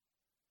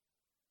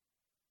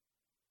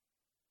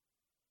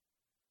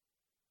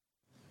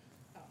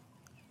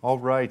All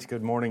right,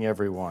 good morning,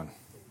 everyone.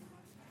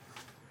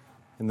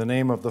 In the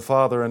name of the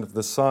Father, and of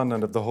the Son,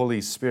 and of the Holy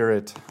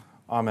Spirit,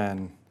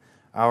 Amen.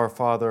 Our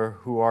Father,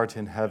 who art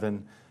in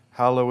heaven,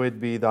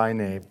 hallowed be thy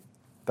name.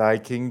 Thy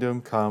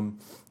kingdom come,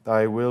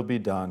 thy will be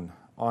done,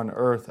 on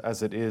earth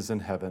as it is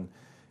in heaven.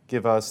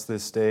 Give us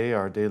this day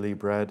our daily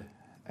bread,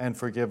 and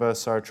forgive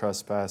us our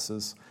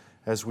trespasses,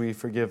 as we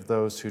forgive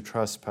those who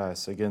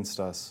trespass against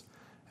us.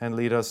 And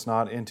lead us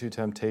not into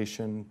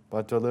temptation,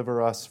 but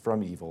deliver us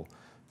from evil.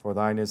 For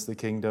thine is the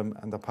kingdom,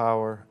 and the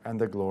power, and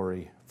the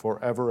glory,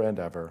 forever and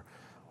ever.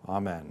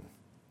 Amen.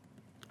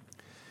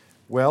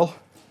 Well,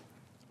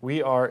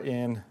 we are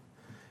in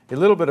a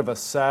little bit of a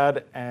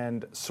sad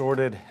and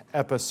sordid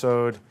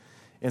episode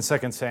in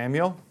 2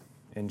 Samuel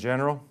in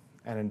general,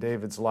 and in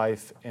David's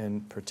life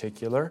in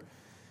particular.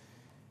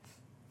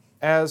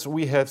 As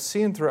we have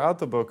seen throughout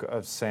the book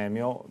of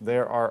Samuel,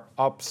 there are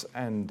ups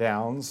and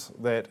downs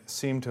that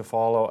seem to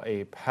follow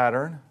a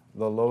pattern.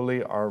 The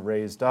lowly are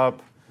raised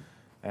up,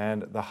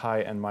 and the high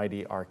and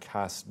mighty are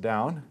cast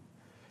down.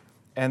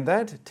 And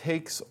that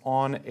takes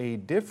on a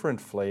different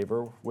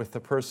flavor with the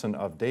person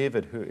of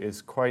David, who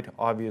is quite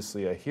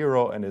obviously a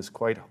hero and is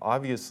quite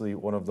obviously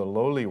one of the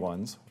lowly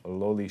ones, a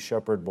lowly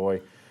shepherd boy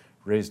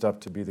raised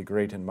up to be the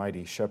great and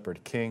mighty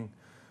shepherd king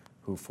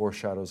who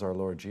foreshadows our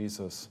Lord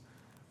Jesus.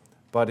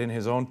 But in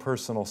his own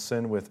personal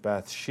sin with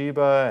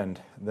Bathsheba,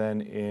 and then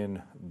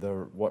in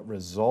what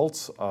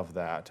results of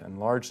that, and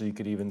largely you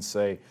could even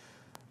say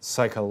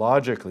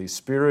psychologically,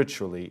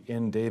 spiritually,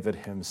 in David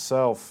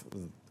himself,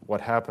 what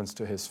happens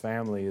to his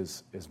family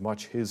is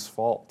much his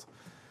fault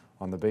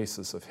on the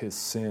basis of his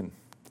sin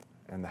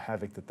and the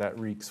havoc that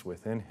wreaks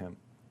within him.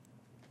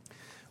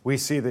 We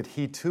see that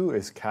he too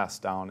is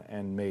cast down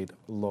and made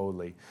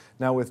lowly.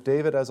 Now with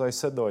David, as I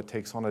said, though, it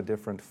takes on a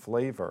different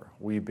flavor.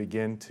 We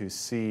begin to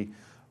see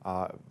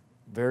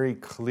very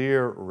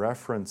clear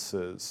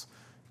references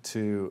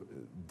to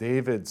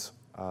David's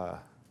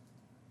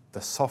the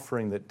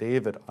suffering that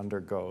David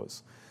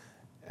undergoes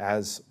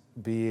as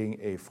being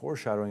a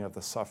foreshadowing of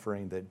the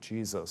suffering that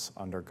Jesus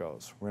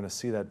undergoes. We're going to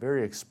see that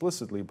very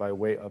explicitly by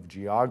way of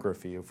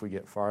geography if we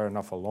get far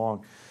enough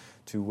along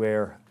to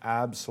where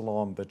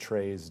Absalom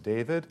betrays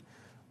David.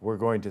 We're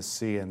going to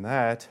see in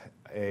that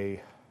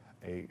a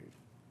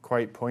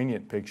quite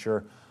poignant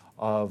picture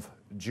of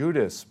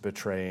Judas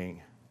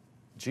betraying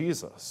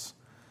Jesus.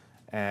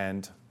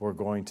 And we're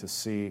going to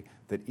see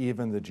that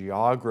even the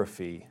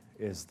geography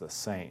is the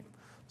same.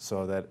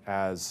 So that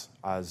as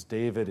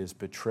David is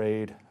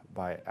betrayed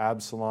by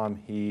Absalom,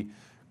 he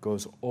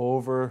goes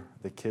over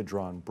the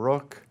Kidron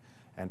Brook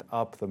and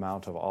up the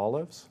Mount of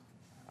Olives.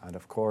 And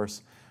of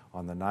course,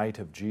 on the night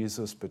of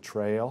Jesus'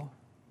 betrayal,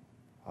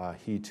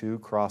 he too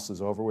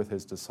crosses over with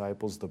his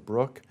disciples the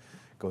brook,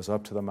 goes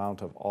up to the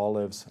Mount of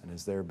Olives, and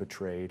is there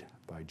betrayed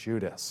by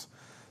Judas.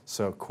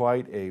 So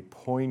quite a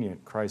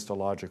poignant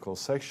Christological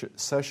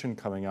session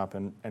coming up,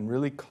 and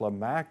really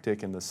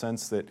climactic in the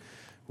sense that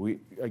we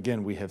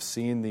have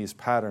seen these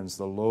patterns: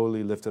 the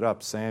lowly lifted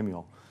up,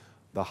 Samuel;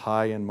 the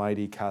high and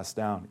mighty cast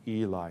down,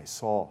 Eli,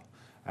 Saul,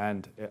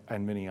 and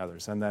many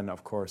others. And then,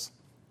 of course,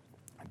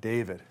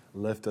 David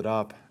lifted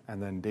up, and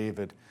then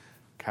David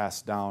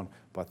cast down,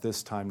 but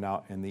this time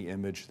now in the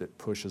image that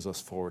pushes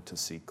us forward to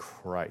see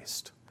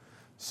Christ.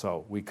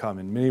 So we come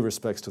in many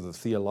respects to the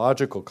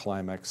theological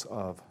climax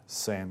of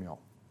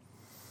Samuel.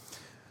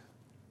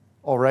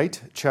 All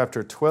right,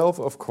 chapter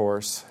 12, of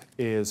course,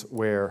 is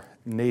where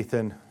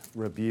Nathan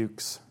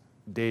rebukes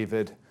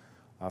David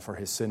for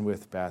his sin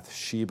with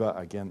Bathsheba.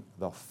 Again,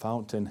 the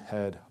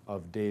fountainhead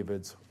of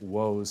David's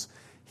woes.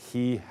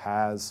 He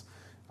has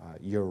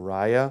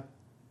Uriah,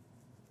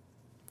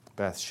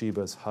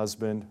 Bathsheba's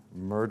husband,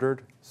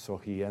 murdered, so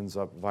he ends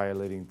up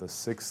violating the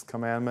 6th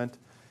commandment,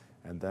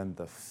 and then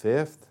the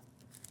 5th.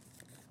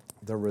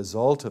 The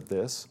result of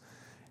this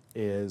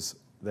is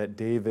that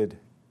David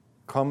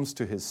comes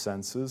to his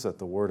senses at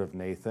the word of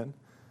Nathan.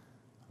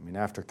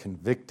 After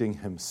convicting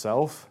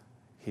himself,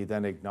 he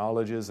then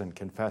acknowledges and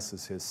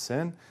confesses his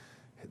sin.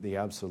 The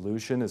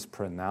absolution is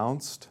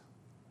pronounced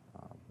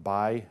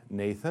by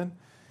Nathan,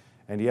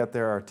 and yet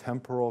there are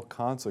temporal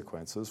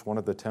consequences. One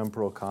of the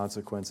temporal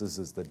consequences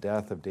is the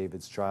death of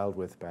David's child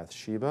with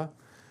Bathsheba,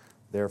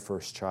 their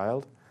first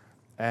child.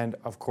 And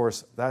of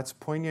course, that's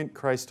poignant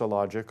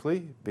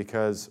Christologically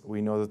because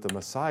we know that the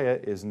Messiah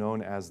is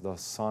known as the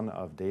Son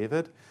of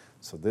David.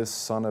 So this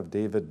Son of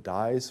David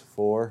dies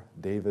for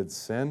David's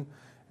sin.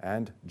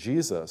 And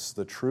Jesus,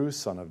 the true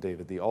Son of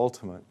David, the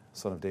ultimate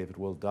Son of David,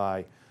 will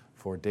die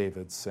for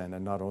David's sin,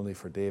 and not only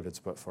for David's,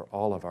 but for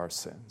all of our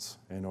sins,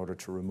 in order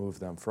to remove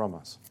them from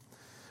us.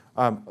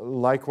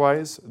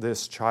 Likewise,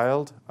 this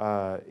child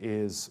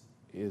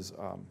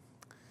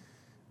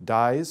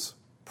dies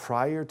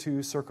prior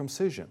to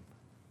circumcision,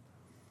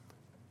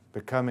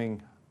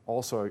 becoming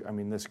also,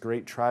 this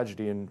great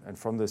tragedy, and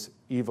from this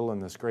evil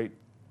and this great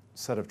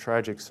set of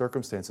tragic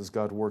circumstances,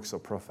 God works a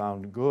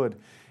profound good,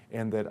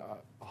 and that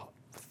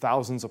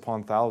thousands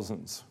upon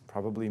thousands,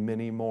 probably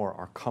many more,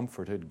 are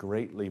comforted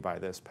greatly by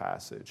this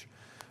passage,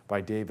 by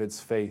David's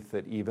faith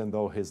that even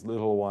though his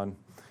little one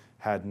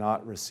had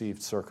not received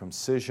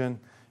circumcision,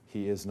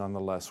 he is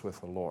nonetheless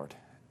with the Lord.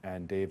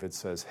 And David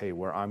says, hey,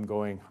 where I'm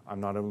going, I'm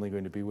not only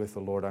going to be with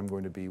the Lord, I'm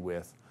going to be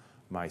with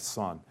my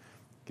son,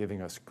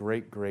 giving us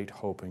great, great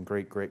hope and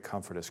great, great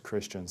comfort as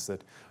Christians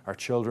that our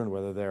children,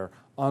 whether they're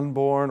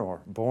unborn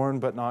or born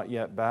but not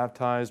yet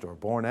baptized or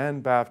born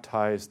and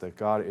baptized, that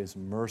God is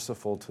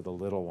merciful to the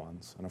little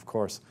ones. And of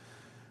course,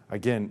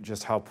 again,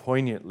 just how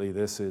poignantly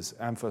this is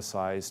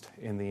emphasized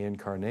in the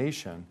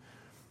incarnation.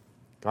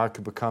 God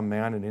could become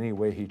man in any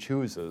way he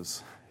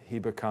chooses. He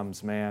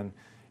becomes man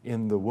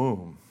in the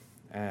womb.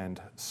 And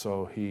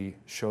so he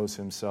shows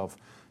himself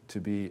to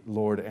be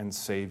Lord and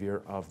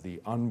Savior of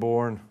the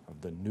unborn, of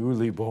the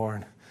newly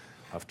born,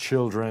 of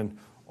children,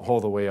 all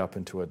the way up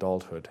into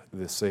adulthood,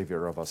 the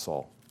Savior of us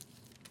all.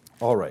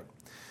 All right.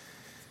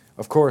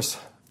 Of course,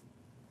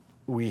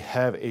 we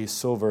have a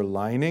silver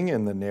lining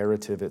in the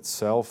narrative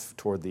itself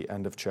toward the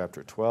end of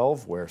chapter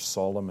 12, where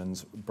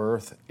Solomon's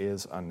birth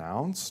is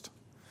announced.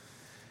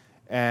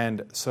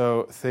 And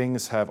so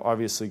things have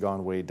obviously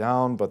gone way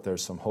down, but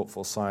there's some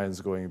hopeful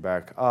signs going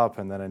back up.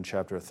 And then in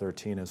chapter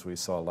 13, as we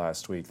saw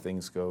last week,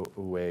 things go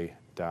way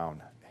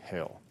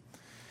downhill.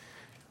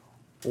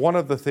 One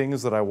of the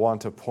things that I want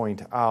to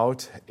point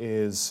out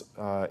is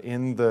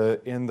in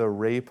the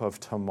rape of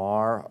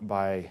Tamar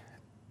by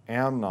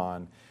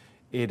Amnon,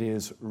 it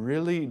is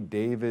really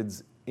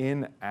David's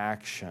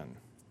inaction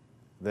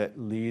that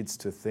leads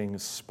to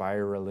things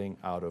spiraling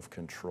out of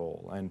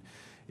control. And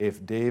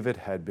if David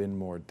had been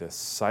more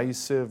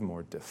decisive,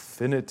 more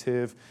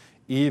definitive,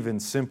 even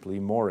simply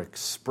more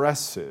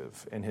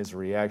expressive in his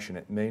reaction,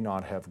 it may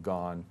not have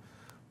gone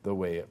the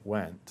way it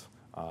went.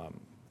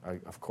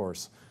 Of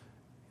course,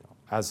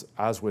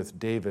 as with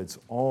David's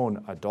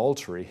own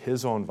adultery,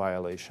 his own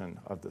violation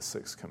of the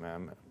sixth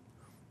commandment,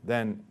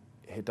 then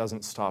it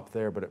doesn't stop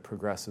there, but it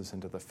progresses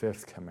into the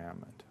fifth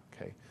commandment.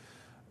 Okay,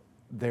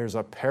 there's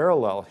a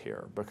parallel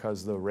here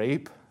because the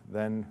rape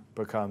then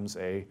becomes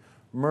a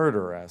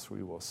murder, as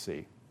we will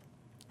see.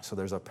 So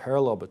there's a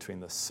parallel between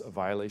the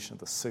violation of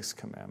the sixth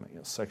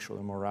commandment, sexual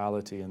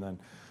immorality, and then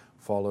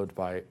followed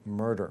by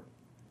murder.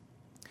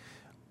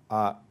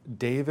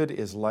 David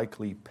is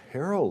likely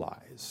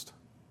paralyzed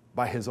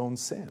by his own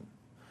sin.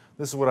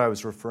 This is what I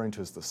was referring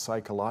to as the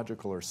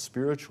psychological or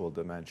spiritual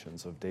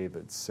dimensions of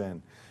David's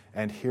sin.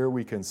 And here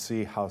we can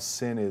see how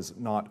sin is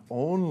not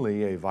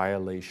only a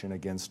violation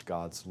against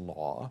God's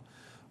law,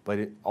 but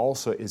it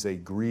also is a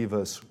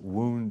grievous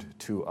wound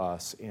to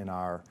us in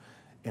our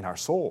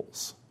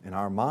souls, in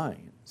our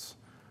minds.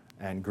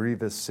 And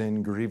grievous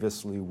sin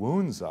grievously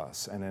wounds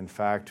us and in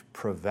fact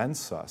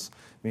prevents us.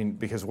 I mean,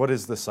 because what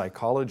is the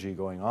psychology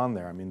going on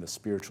there? I mean, the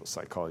spiritual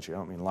psychology. I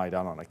don't mean lie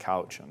down on a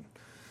couch and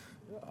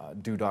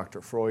do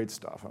Dr. Freud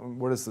stuff. I mean,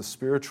 what is the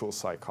spiritual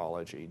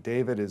psychology?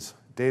 David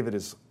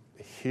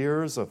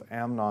hears of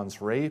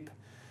Amnon's rape,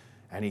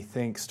 and he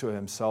thinks to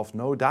himself,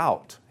 no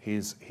doubt,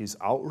 he's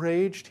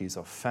outraged, he's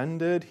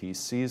offended, he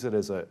sees it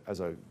as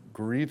a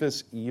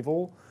grievous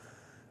evil.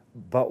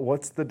 But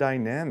what's the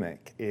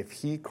dynamic? If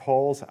he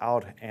calls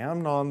out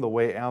Amnon the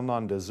way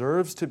Amnon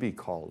deserves to be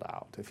called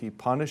out, if he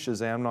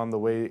punishes Amnon the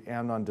way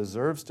Amnon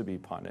deserves to be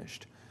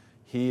punished,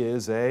 he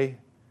is a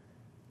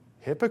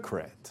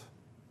hypocrite.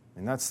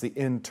 And that's the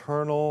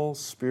internal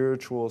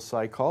spiritual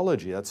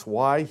psychology. That's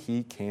why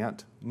he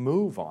can't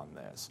move on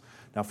this.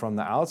 Now, from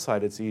the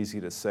outside, it's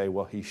easy to say,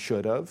 well, he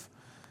should have,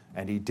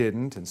 and he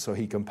didn't, and so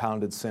he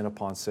compounded sin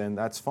upon sin.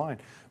 That's fine.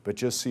 But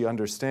just so you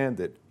understand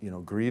that,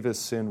 grievous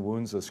sin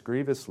wounds us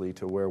grievously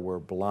to where we're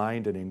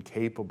blind and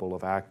incapable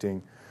of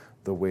acting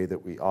the way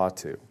that we ought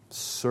to.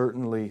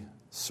 Certainly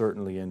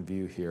in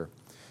view here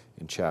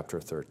in chapter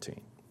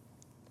 13.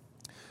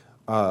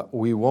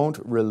 We won't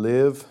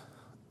relive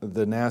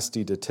the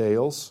nasty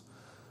details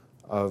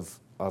of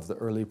the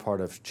early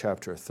part of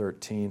chapter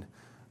 13,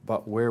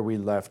 but where we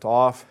left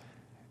off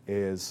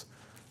is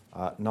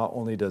not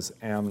only does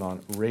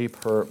Amnon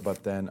rape her,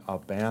 but then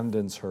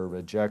abandons her,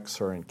 rejects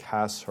her, and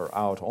casts her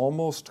out,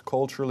 almost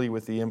culturally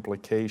with the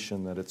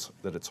implication that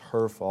it's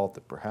her fault,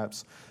 that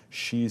perhaps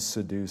she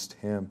seduced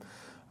him.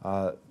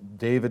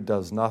 David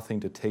does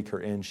nothing to take her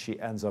in. She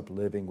ends up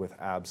living with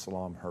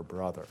Absalom, her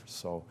brother.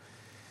 So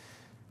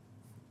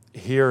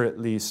here, at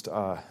least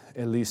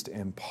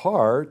in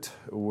part,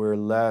 we're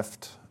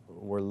left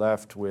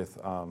with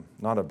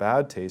not a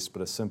bad taste,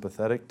 but a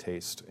sympathetic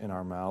taste in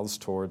our mouths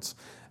towards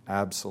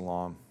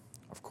Absalom.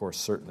 Of course,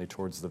 certainly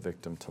towards the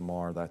victim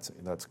Tamar.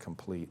 That's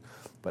complete.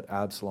 But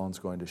Absalom's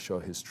going to show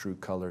his true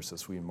colors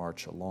as we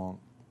march along.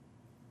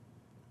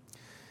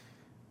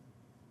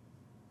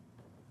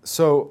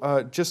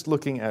 So, just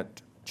looking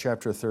at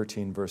chapter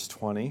 13, verse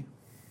 20.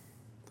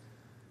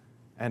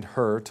 And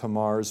her,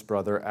 Tamar's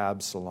brother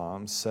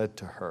Absalom, said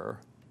to her,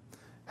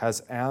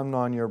 "Has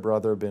Amnon your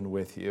brother been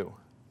with you?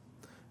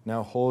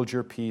 Now hold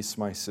your peace,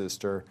 my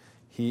sister.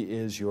 He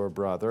is your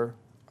brother."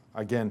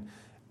 Again,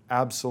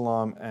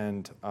 Absalom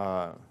and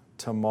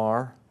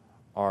Tamar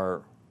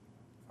are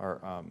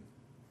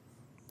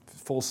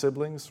full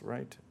siblings,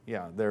 right?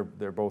 Yeah, they're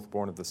both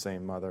born of the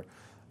same mother.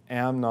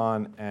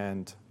 Amnon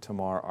and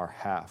Tamar are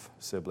half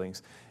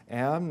siblings.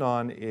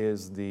 Amnon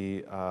is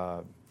the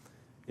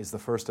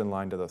first in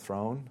line to the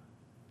throne.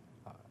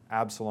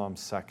 Absalom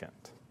second.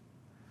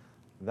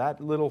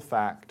 That little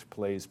fact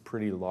plays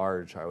pretty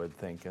large, I would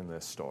think, in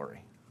this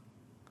story.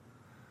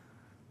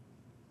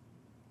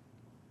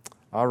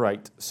 All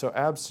right, so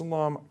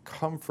Absalom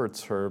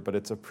comforts her, but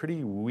it's a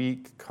pretty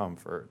weak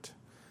comfort.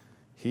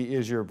 He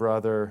is your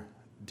brother.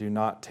 Do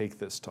not take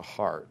this to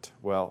heart.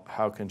 Well,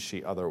 how can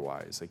she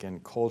otherwise? Again,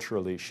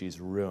 culturally,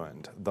 she's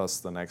ruined. Thus,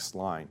 the next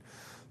line.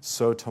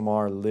 So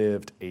Tamar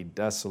lived a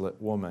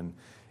desolate woman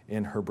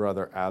in her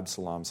brother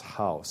Absalom's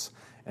house.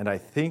 And I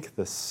think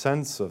the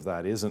sense of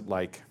that isn't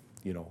like,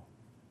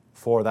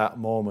 for that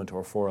moment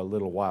or for a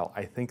little while.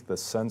 I think the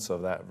sense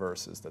of that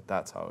verse is that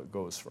that's how it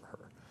goes for her.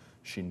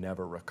 She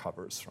never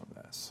recovers from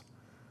this.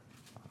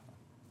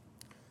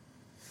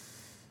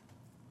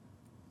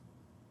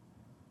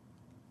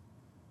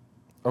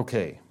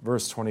 Okay,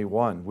 verse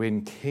 21.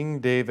 When King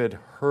David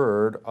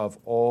heard of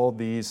all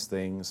these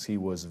things, he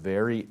was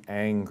very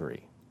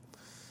angry.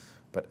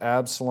 But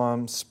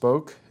Absalom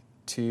spoke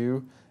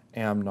to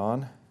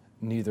Amnon,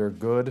 neither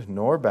good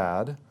nor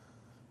bad,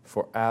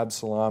 for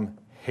Absalom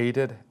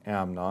hated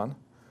Amnon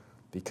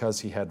because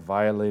he had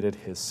violated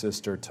his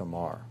sister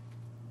Tamar.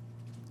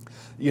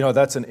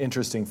 That's an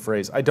interesting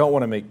phrase. I don't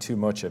want to make too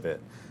much of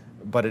it,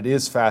 but it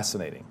is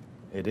fascinating.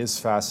 It is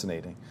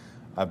fascinating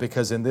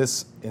because in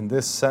this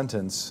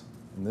sentence,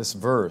 in this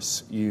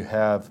verse, you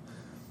have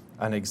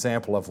an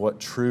example of what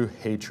true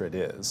hatred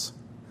is.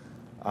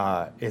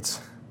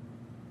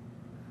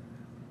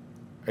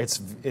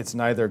 It's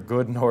neither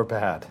good nor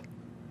bad.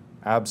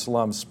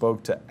 Absalom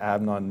spoke to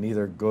Amnon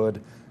neither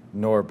good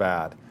nor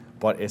bad,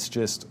 but it's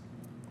just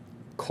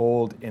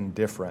cold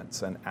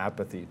indifference and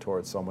apathy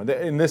towards someone.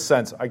 In this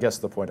sense, I guess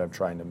the point I'm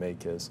trying to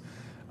make is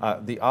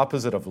the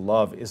opposite of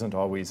love isn't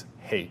always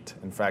hate.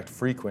 In fact,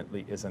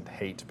 frequently isn't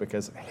hate,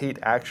 because hate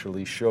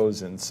actually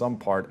shows in some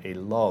part a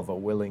love, a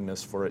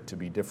willingness for it to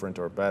be different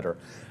or better.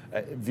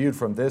 Viewed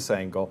from this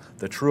angle,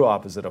 the true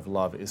opposite of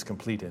love is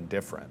complete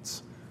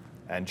indifference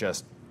and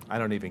just, I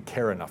don't even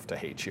care enough to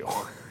hate you.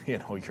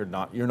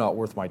 You're not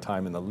worth my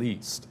time in the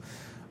least.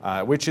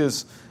 Which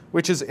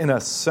is in a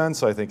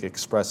sense, I think,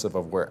 expressive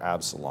of where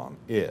Absalom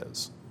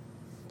is.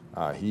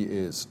 He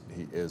is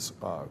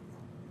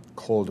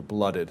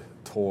cold-blooded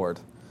toward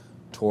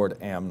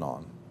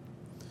Amnon.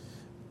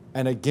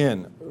 And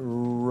again,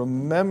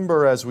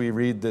 remember as we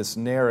read this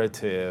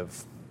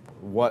narrative,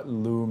 what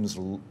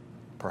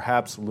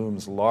perhaps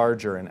looms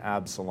larger in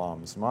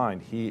Absalom's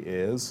mind. He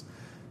is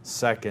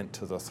second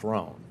to the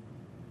throne.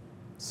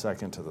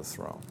 Second to the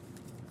throne.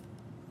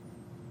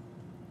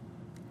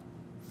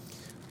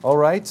 All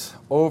right,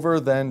 over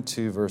then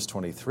to verse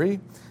 23.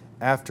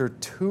 After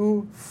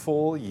 2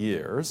 full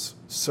years,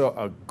 so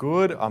a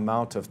good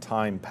amount of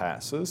time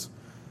passes,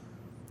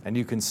 and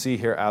you can see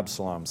here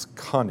Absalom's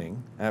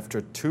cunning.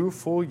 After 2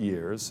 full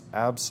years,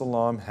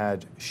 Absalom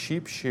had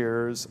sheep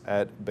shearers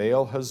at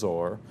Baal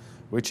Hazor,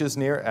 which is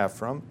near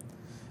Ephraim,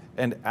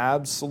 and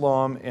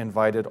Absalom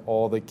invited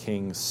all the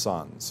king's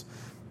sons.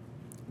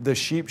 The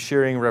sheep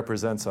shearing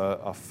represents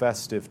a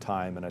festive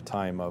time and a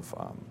time of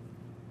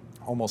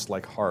almost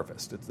like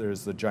harvest.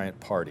 There's the giant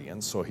party,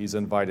 and so he's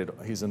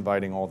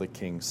inviting all the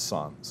king's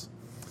sons.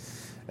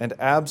 And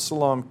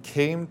Absalom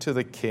came to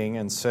the king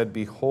and said,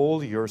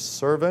 "Behold, your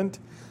servant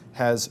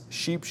has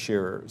sheep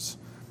shearers.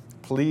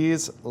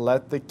 Please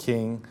let the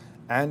king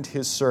and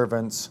his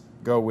servants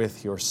go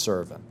with your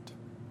servant."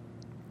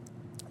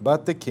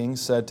 But the king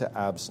said to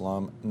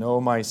Absalom, "No,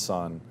 my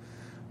son,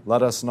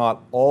 let us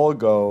not all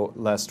go,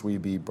 lest we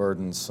be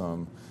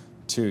burdensome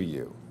to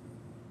you."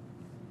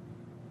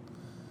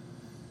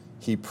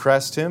 He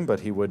pressed him,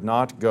 but he would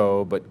not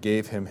go, but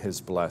gave him his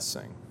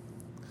blessing.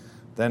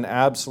 Then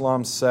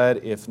Absalom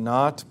said, "If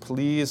not,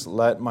 please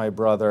let my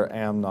brother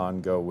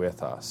Amnon go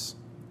with us."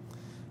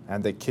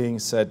 And the king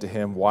said to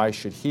him, "Why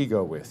should he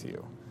go with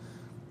you?"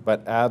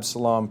 But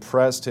Absalom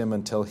pressed him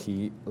until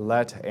he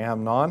let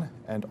Amnon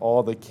and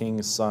all the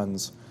king's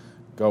sons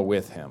go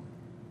with him.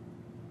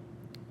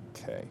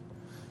 Okay.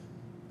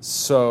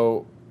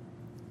 So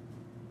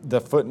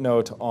the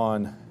footnote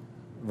on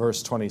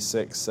verse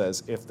 26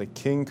 says, if the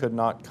king could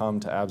not come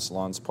to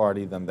Absalom's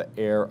party, then the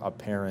heir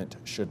apparent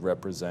should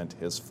represent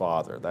his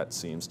father. That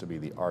seems to be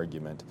the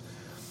argument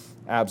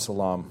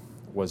Absalom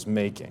was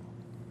making.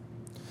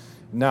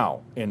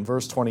 Now, in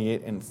verse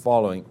 28 and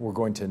following, we're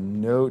going to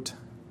note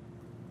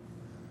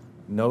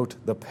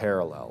the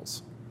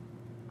parallels.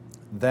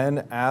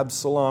 Then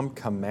Absalom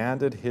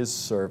commanded his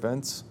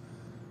servants,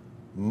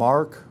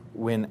 "Mark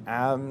when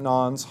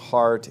Amnon's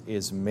heart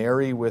is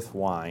merry with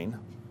wine,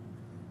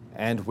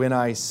 and when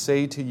I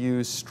say to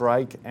you,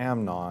 strike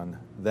Amnon,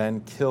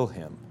 then kill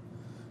him.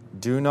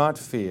 Do not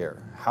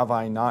fear. Have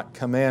I not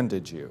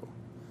commanded you?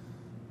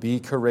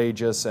 Be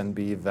courageous and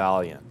be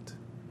valiant."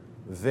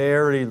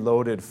 Very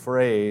loaded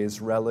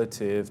phrase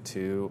relative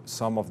to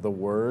some of the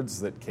words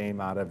that came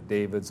out of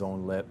David's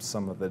own lips,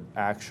 some of the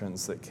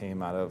actions that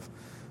came out of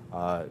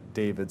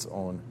David's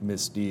own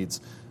misdeeds.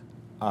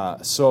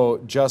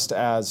 So just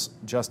as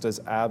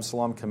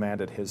Absalom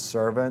commanded his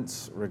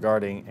servants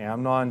regarding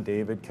Amnon,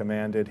 David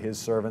commanded his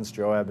servants,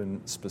 Joab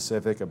in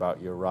specific,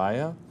 about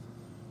Uriah.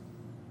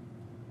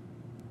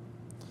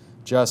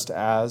 Just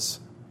as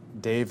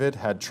David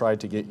had tried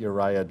to get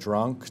Uriah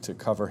drunk to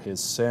cover his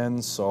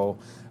sins, so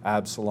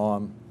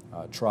Absalom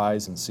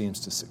tries and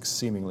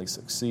seemingly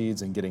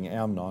succeeds in getting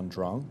Amnon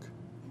drunk.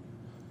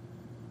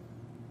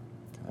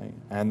 Okay.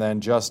 And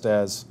then just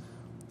as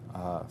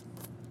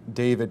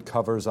David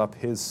covers up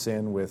his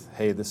sin with,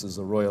 hey, this is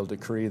a royal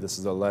decree, this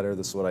is a letter,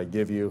 this is what I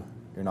give you,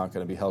 you're not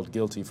going to be held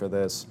guilty for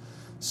this.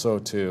 So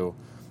too,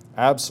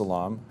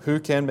 Absalom, who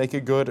can make a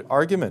good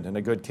argument and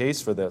a good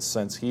case for this,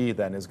 since he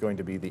then is going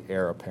to be the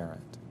heir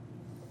apparent.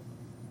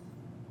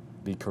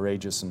 Be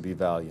courageous and be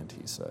valiant,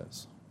 he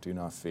says. Do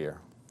not fear.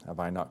 Have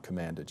I not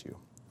commanded you?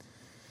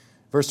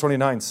 Verse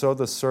 29, so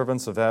the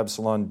servants of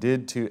Absalom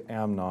did to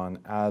Amnon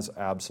as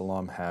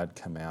Absalom had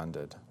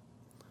commanded.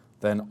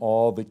 Then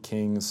all the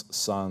king's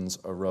sons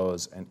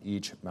arose, and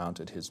each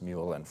mounted his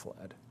mule and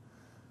fled.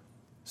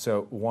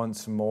 So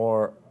once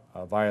more,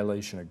 a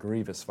violation, a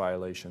grievous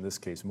violation, in this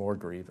case more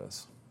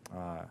grievous.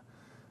 A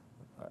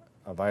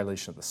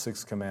violation of the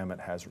sixth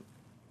commandment has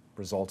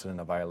resulted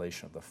in a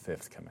violation of the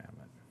fifth commandment.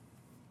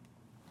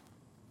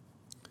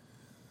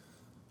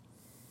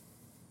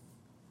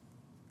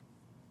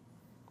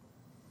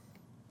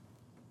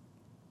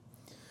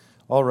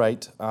 All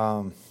right.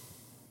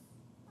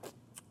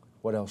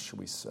 What else should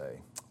we say?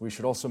 We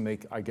should also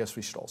make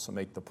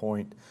the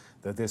point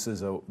that this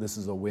is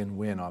a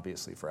win-win,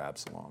 obviously, for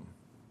Absalom.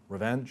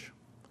 Revenge,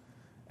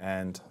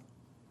 and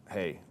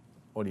hey,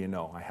 what do you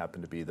know? I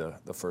happen to be the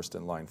first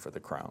in line for the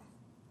crown.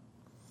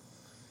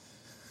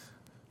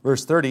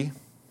 Verse 30,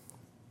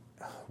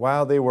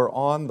 while they were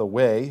on the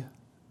way,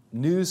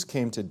 news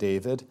came to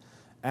David,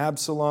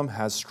 Absalom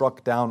has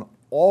struck down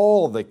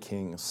all the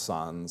king's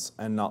sons,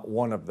 and not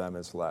one of them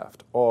is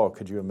left. Oh,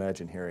 could you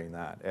imagine hearing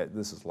that?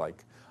 This is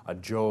like a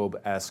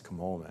Job-esque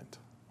moment.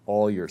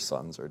 All your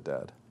sons are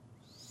dead,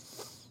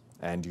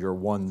 and your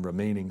one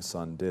remaining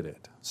son did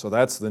it. So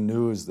that's the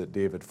news that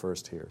David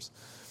first hears.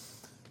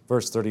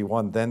 Verse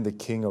 31, then the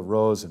king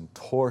arose and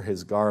tore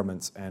his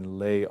garments and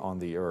lay on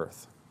the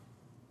earth.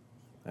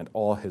 And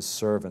all his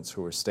servants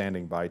who were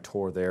standing by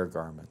tore their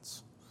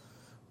garments.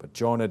 But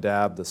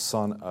Jonadab, the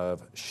son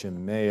of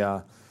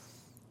Shimeah,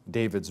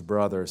 David's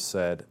brother,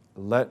 said,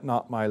 let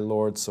not my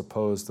lord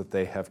suppose that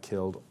they have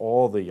killed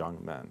all the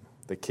young men,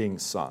 the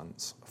king's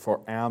sons,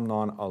 for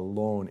Amnon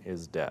alone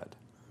is dead.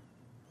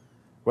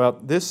 Well,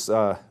 this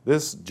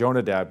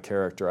Jonadab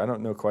character, I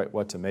don't know quite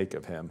what to make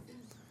of him.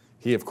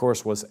 He, of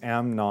course, was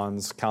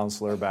Amnon's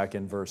counselor back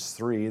in verse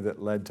 3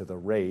 that led to the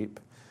rape.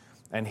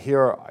 And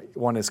here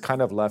one is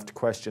kind of left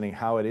questioning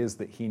how it is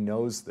that he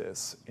knows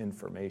this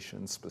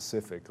information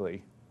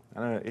specifically. I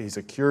don't know, he's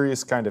a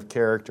curious kind of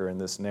character in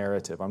this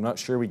narrative. I'm not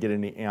sure we get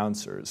any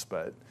answers,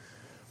 but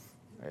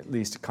at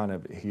least kind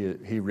of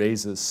he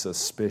raises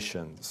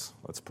suspicions.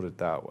 Let's put it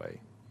that way.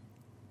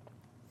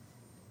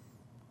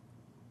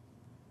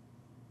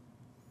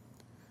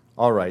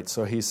 All right,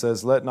 so he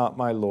says, let not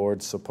my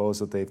lord suppose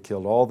that they've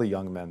killed all the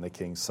young men, the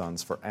king's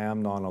sons, for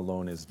Amnon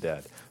alone is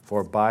dead.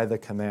 For by the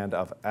command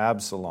of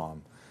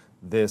Absalom,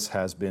 this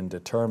has been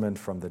determined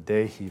from the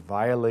day he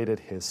violated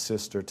his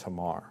sister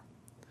Tamar.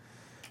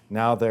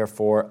 Now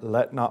therefore,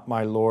 let not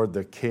my lord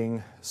the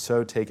king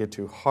so take it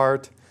to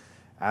heart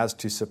as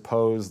to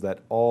suppose that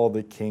all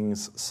the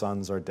king's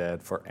sons are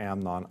dead, for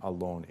Amnon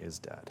alone is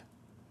dead.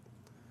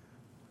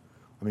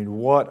 I mean,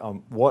 what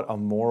a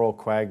moral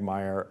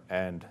quagmire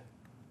and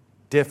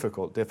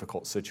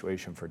difficult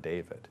situation for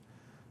David.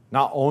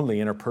 Not only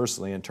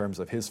interpersonally in terms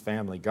of his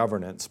family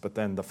governance, but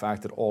then the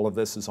fact that all of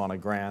this is on a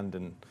grand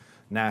and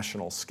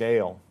national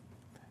scale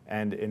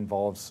and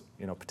involves,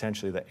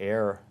 potentially the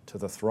heir to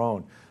the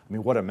throne. I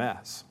mean, what a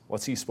mess.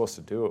 What's he supposed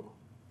to do?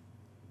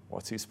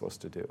 What's he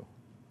supposed to do?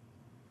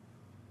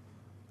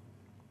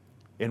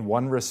 In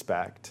one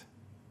respect,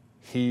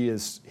 he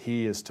is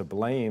to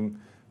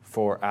blame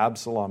for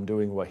Absalom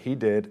doing what he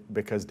did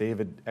because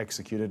David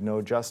executed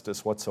no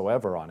justice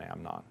whatsoever on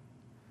Amnon.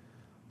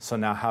 So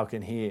now how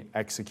can he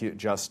execute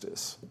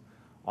justice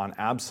on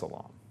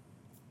Absalom?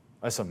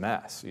 That's a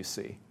mess, you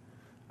see.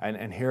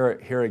 And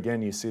here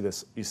again you see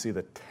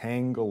the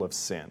tangle of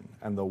sin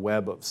and the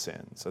web of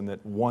sins, and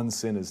that one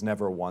sin is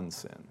never one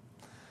sin.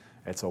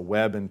 It's a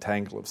web and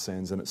tangle of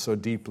sins, and it so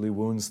deeply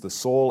wounds the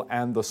soul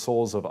and the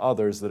souls of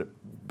others that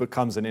it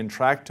becomes an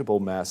intractable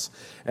mess.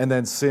 And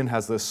then sin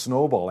has this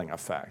snowballing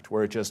effect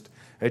where it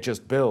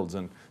just builds.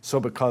 And so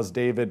because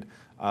David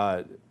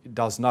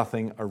does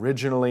nothing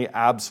originally,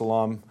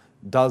 Absalom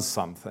does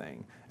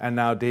something. And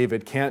now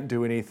David can't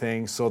do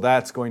anything, so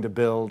that's going to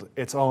build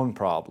its own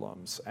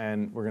problems.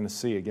 And we're going to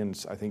see, again,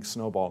 I think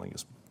snowballing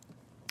is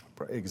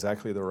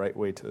exactly the right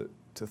way to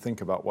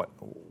think about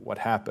what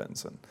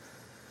happens. And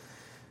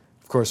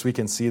of course, we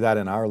can see that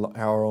in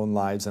our own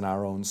lives and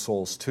our own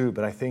souls too,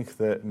 but I think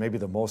that maybe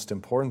the most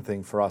important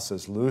thing for us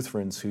as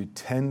Lutherans who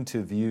tend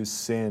to view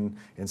sin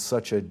in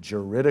such a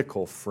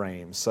juridical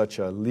frame, such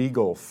a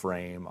legal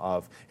frame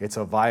of it's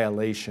a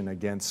violation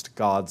against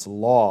God's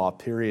law,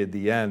 period,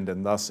 the end,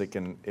 and thus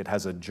it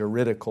has a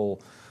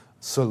juridical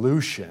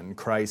solution,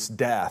 Christ's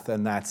death,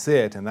 and that's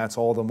it, and that's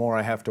all the more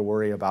I have to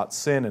worry about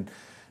sin.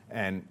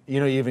 And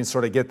you even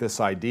sort of get this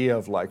idea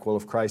of like, well,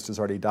 if Christ has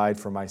already died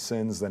for my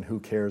sins, then who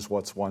cares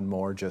what's one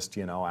more, just,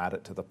 add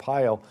it to the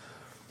pile.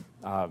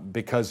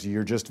 Because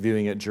you're just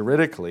viewing it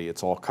juridically.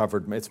 It's all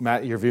covered.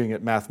 You're viewing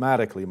it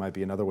mathematically, might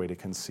be another way to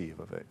conceive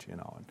of it,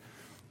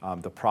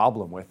 And, the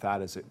problem with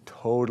that is it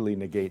totally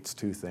negates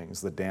two things,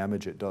 the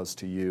damage it does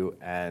to you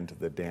and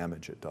the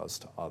damage it does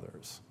to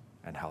others,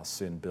 and how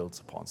sin builds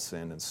upon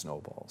sin and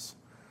snowballs.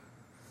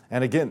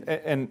 And again,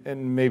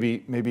 and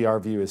maybe our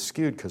view is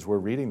skewed because we're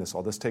reading this.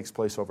 All this takes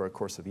place over a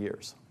course of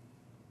years.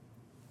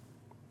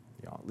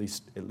 At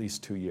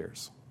least 2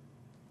 years.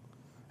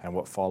 And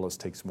what follows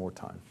takes more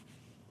time.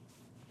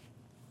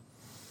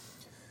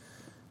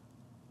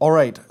 All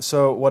right,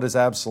 so what does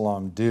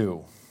Absalom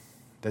do?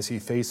 Does he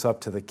face up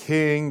to the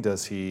king?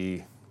 Does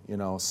he,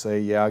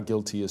 say, yeah,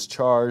 guilty as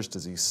charged?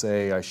 Does he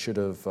say,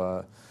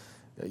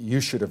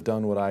 you should have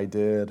done what I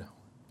did?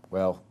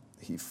 Well,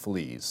 he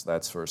flees.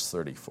 That's verse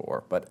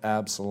 34. But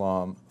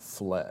Absalom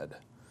fled.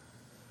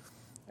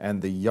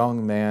 And the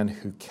young man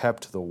who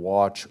kept the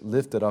watch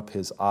lifted up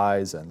his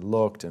eyes and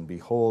looked, and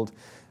behold,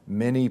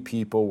 many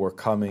people were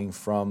coming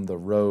from the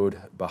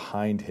road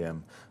behind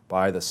him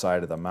by the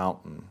side of the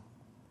mountain.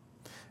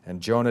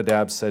 And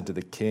Jonadab said to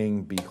the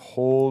king,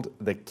 behold,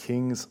 the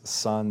king's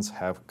sons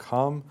have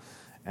come,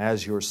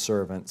 as your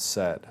servant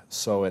said,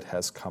 so it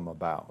has come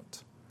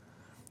about.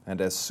 And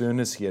as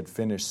soon as he had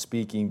finished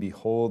speaking,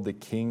 behold, the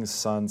king's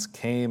sons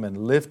came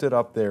and lifted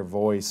up their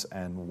voice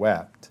and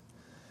wept.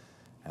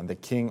 And the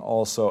king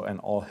also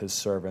and all his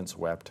servants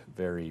wept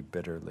very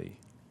bitterly.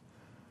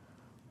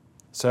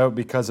 So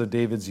because of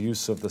David's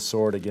use of the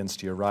sword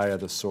against Uriah,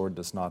 the sword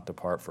does not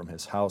depart from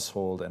his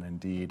household, and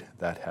indeed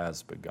that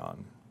has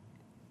begun.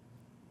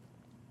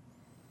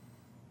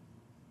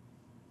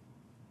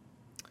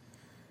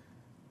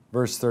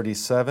 Verse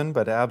 37,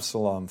 but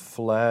Absalom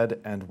fled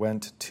and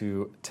went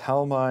to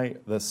Talmai,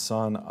 the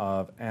son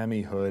of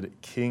Ammihud,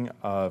 king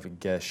of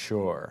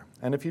Geshur.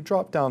 And if you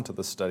drop down to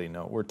the study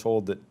note, we're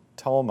told that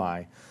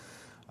Talmai,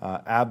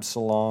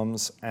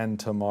 Absalom's and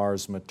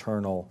Tamar's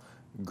maternal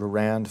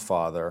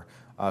grandfather,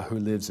 who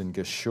lives in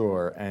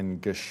Geshur.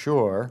 And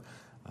Geshur,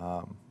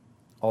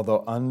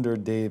 although under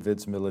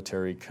David's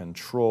military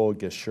control,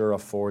 Geshur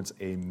affords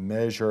a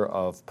measure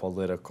of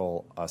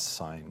political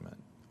asylum.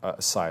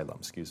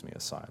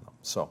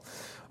 So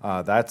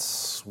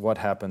that's what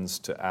happens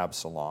to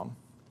Absalom.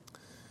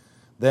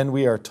 Then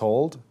we are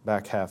told,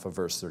 back half of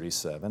verse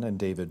 37, and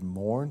David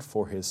mourned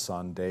for his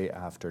son day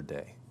after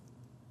day.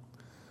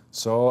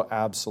 So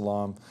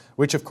Absalom,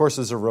 which of course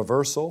is a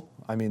reversal.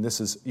 I mean,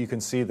 you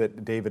can see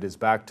that David is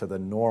back to the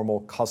normal,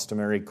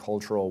 customary,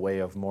 cultural way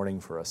of mourning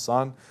for a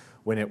son.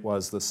 When it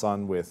was the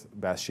son with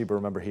Bathsheba,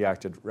 remember, he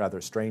acted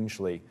rather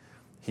strangely.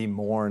 He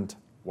mourned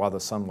while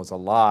the son was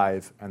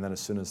alive, and then as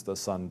soon as the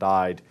son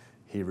died,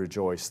 he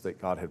rejoiced that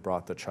God had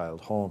brought the child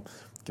home.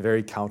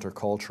 Very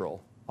countercultural,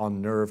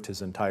 unnerved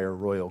his entire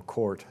royal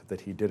court that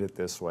he did it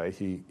this way.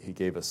 He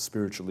gave a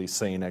spiritually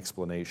sane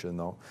explanation,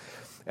 though.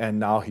 And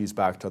now he's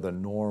back to the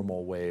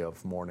normal way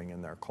of mourning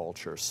in their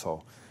culture.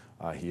 So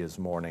he is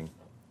mourning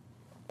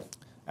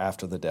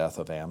after the death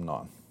of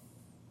Amnon.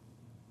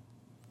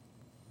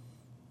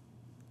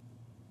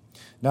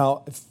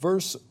 Now,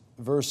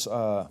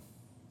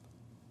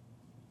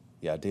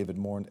 David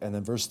mourned. And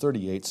then verse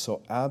 38,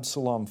 so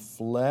Absalom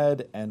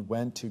fled and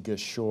went to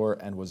Geshur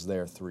and was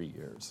there 3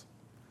 years.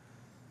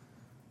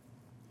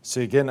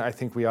 So again, I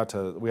think we ought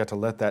to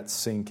let that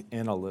sink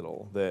in a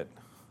little, that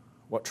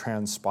what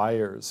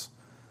transpires,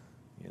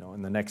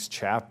 in the next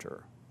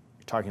chapter,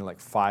 you're talking like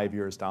 5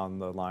 years down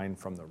the line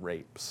from the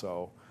rape.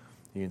 So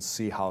you can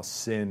see how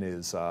sin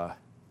is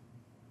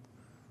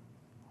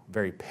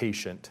very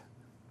patient.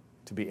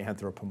 To be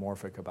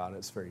anthropomorphic about it,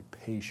 it's very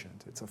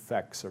patient. Its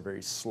effects are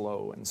very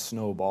slow and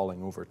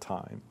snowballing over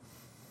time.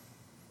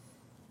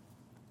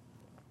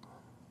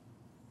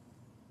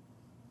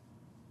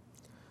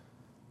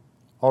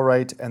 All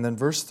right, and then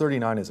verse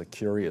 39 is a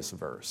curious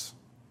verse.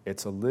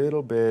 It's a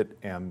little bit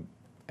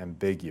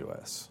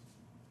ambiguous.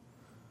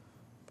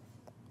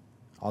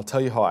 I'll tell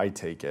you how I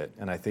take it,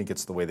 and I think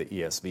it's the way the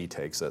ESV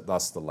takes it,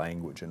 thus the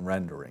language and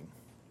rendering,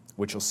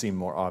 which will seem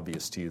more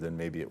obvious to you than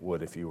maybe it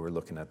would if you were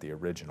looking at the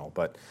original.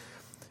 But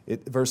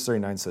verse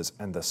 39 says,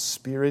 and the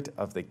spirit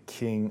of the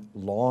king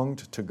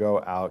longed to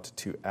go out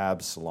to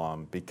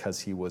Absalom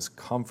because he was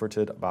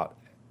comforted about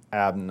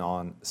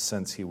Amnon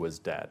since he was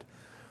dead.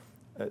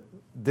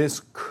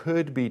 This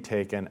could be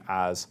taken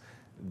as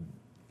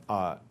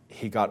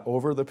he got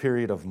over the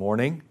period of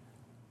mourning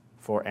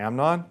for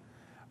Amnon,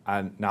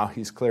 and now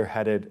he's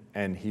clear-headed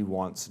and he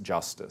wants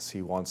justice.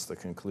 He wants the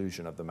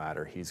conclusion of the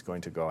matter. He's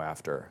going to go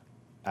after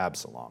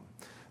Absalom.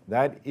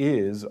 That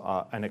is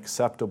an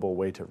acceptable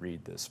way to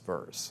read this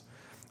verse.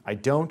 I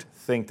don't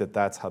think that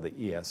that's how the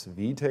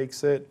ESV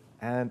takes it,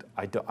 and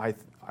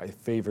I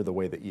favor the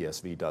way the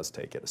ESV does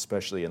take it,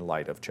 especially in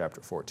light of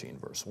chapter 14,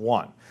 verse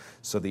 1.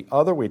 So the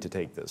other way to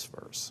take this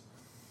verse,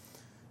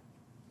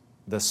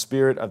 the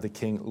spirit of the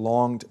king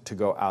longed to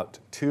go out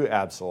to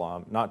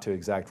Absalom, not to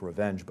exact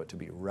revenge, but to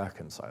be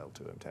reconciled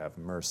to him, to have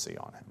mercy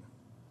on him.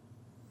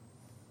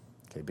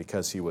 Okay,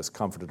 because he was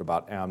comforted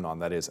about Amnon.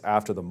 That is,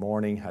 after the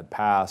mourning had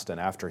passed and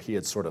after he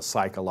had sort of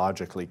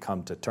psychologically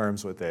come to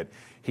terms with it,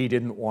 he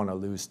didn't want to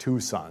lose two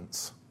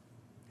sons.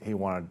 He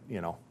wanted,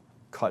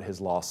 cut his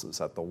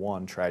losses at the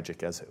one,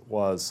 tragic as it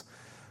was.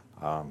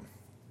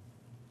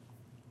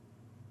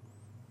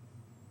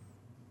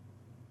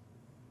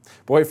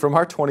 Boy, from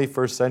our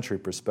 21st century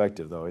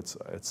perspective, though, it's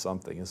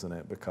something, isn't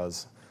it?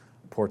 Because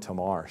poor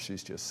Tamar,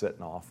 she's just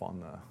sitting off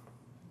on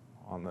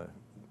the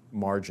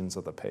margins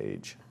of the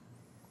page,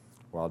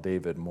 while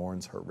David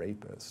mourns her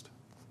rapist.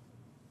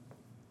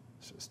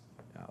 It's just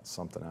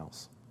something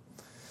else.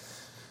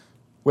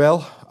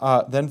 Well,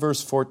 then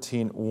verse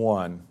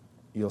 14:1,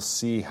 you'll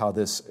see how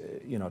this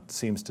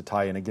seems to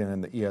tie in again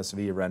in the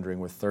ESV rendering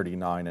with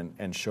 39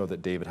 and show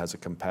that David has a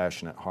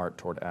compassionate heart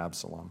toward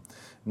Absalom.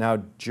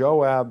 Now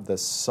Joab, the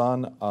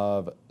son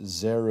of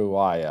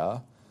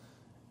Zeruiah,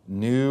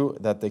 knew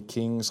that the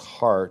king's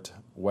heart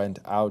went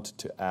out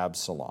to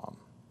Absalom.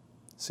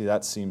 See,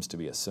 that seems to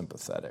be a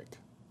sympathetic.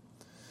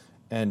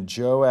 And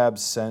Joab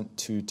sent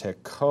to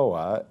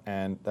Tekoa,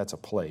 and that's a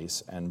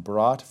place, and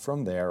brought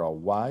from there a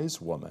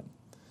wise woman,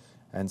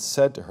 and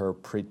said to her,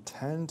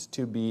 pretend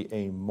to be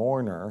a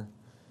mourner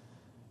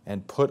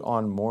and put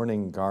on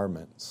mourning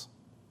garments.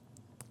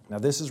 Now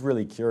this is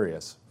really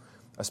curious,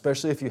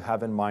 especially if you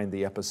have in mind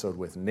the episode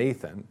with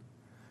Nathan,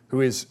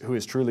 who is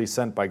truly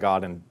sent by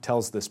God and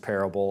tells this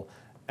parable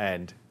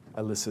and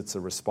elicits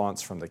a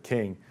response from the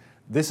king.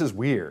 This is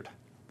weird.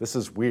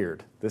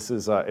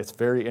 It's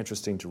very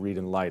interesting to read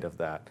in light of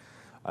that.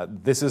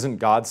 This isn't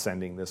God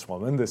sending this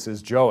woman. This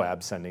is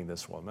Joab sending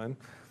this woman.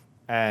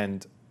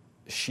 And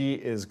she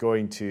is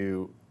going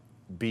to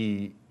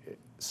be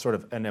sort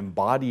of an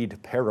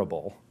embodied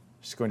parable.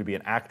 She's going to be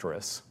an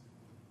actress,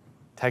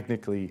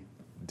 technically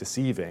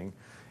deceiving,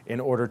 in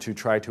order to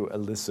try to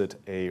elicit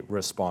a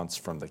response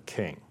from the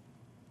king.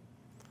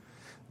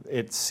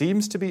 It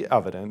seems to be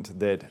evident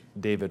that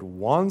David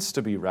wants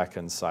to be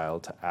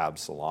reconciled to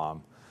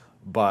Absalom,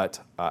 but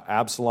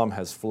Absalom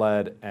has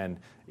fled, and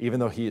even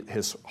though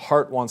his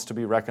heart wants to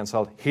be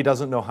reconciled, he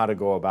doesn't know how to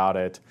go about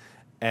it,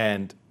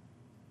 and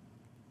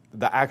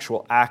the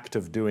actual act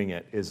of doing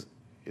it is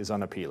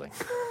unappealing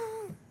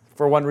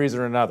for one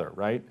reason or another,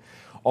 right?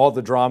 All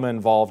the drama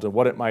involved and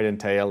what it might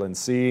entail, and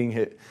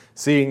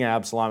seeing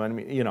Absalom,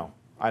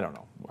 I don't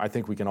know. I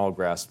think we can all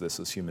grasp this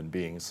as human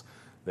beings,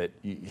 that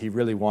he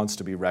really wants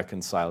to be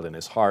reconciled in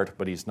his heart,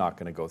 but he's not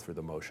going to go through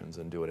the motions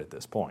and do it at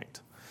this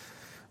point.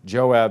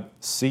 Joab,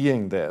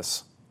 seeing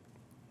this,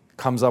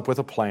 comes up with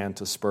a plan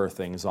to spur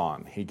things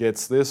on. He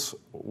gets this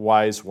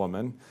wise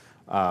woman,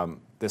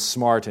 this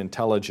smart,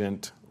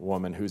 intelligent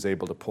woman who's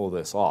able to pull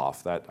this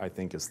off. That, I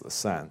think, is the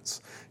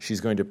sense.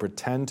 She's going to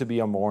pretend to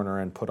be a mourner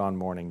and put on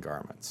mourning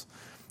garments.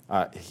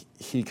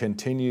 He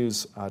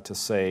continues to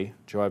say,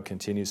 Joab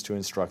continues to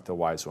instruct the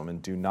wise woman,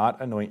 do not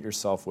anoint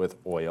yourself with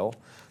oil.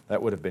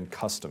 That would have been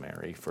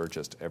customary for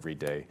just every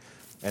day.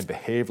 And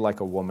behave like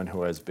a woman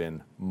who has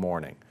been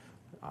mourning.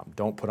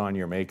 Don't put on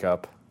your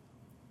makeup.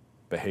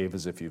 Behave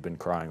as if you've been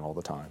crying all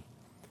the time.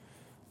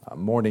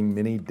 Mourning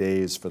many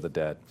days for the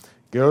dead.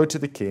 Go to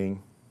the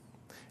king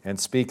and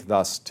speak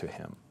thus to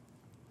him.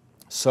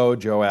 So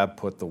Joab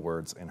put the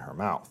words in her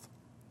mouth.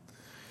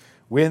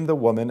 When the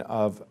woman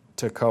of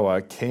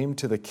Tekoa came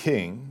to the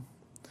king,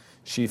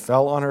 she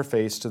fell on her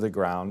face to the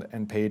ground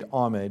and paid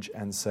homage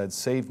and said,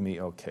 save me,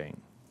 O king.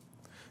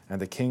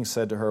 And the king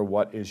said to her,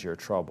 what is your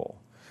trouble?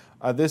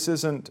 This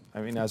isn't,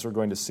 as we're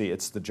going to see,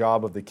 it's the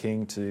job of the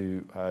king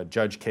to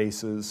judge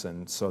cases,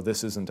 and so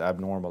this isn't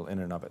abnormal in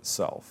and of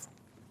itself.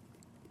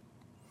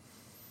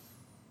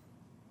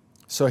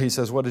 So he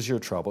says, what is your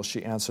trouble?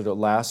 She answered,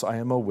 alas, I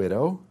am a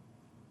widow.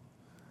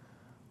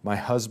 My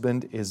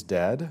husband is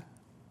dead,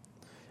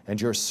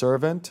 and your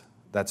servant,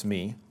 that's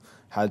me,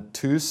 had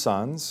 2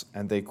 sons,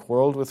 and they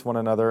quarreled with one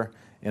another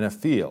in a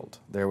field.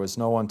 There was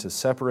no one to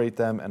separate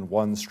them, and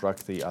one struck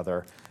the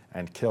other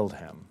and killed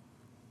him.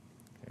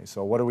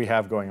 So what do we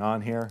have going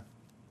on here?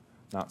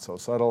 Not so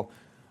subtle.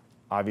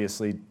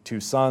 Obviously,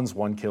 2 sons,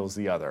 one kills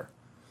the other.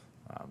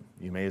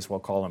 You may as well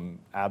call them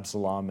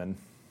Absalom and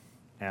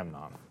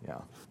Amnon.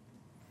 Yeah.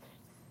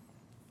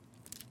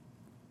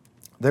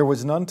 There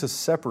was none to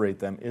separate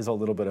them is a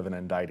little bit of an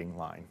indicting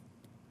line.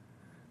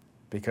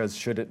 Because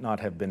should it not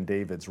have been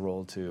David's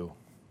role to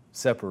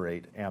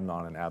separate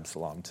Amnon and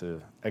Absalom,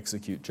 to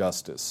execute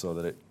justice so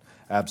that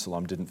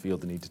Absalom didn't feel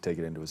the need to take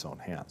it into his own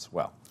hands?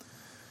 Well,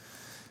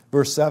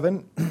 verse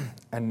 7,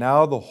 and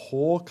now the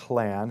whole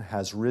clan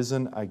has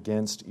risen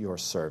against your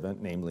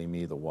servant, namely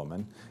me, the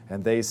woman,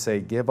 and they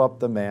say, give up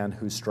the man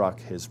who struck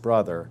his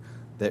brother,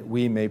 that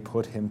we may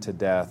put him to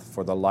death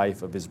for the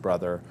life of his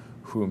brother,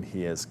 whom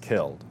he has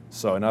killed.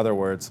 So in other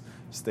words,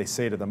 they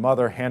say to the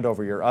mother, hand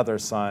over your other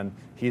son,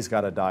 he's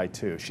got to die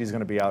too. She's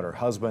going to be out her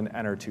husband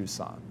and her 2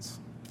 sons.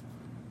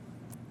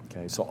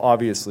 Okay, so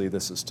obviously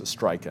this is to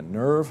strike a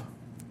nerve.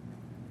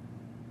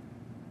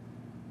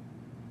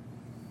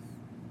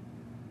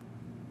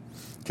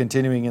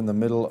 Continuing in the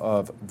middle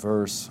of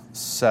verse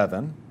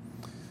 7,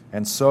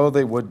 and so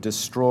they would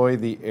destroy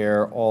the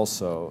heir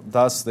also.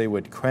 Thus they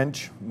would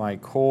quench my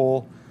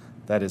coal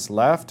that is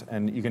left.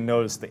 And you can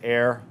notice the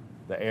heir.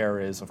 The heir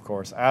is, of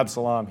course,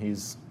 Absalom.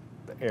 He's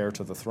the heir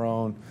to the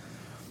throne.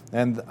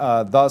 And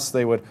thus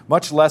they would,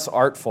 much less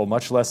artful,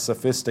 much less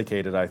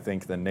sophisticated, I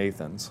think, than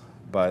Nathan's,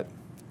 but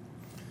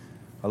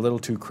a little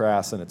too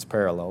crass in its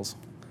parallels.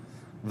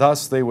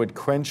 Thus they would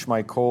quench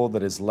my coal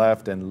that is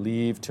left and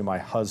leave to my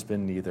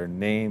husband neither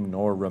name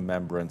nor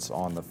remembrance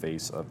on the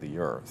face of the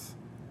earth.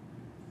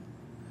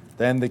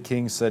 Then the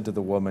king said to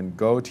the woman,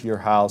 go to your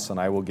house and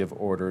I will give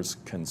orders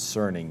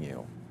concerning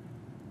you.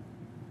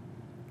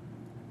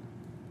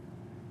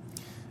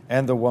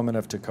 And the woman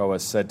of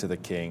Tekoa said to the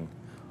king,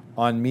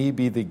 on me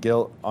be the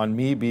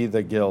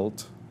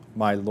guilt,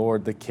 my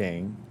lord the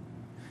king,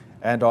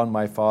 and on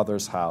my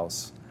father's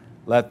house.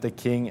 Let the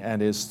king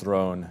and his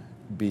throne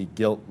be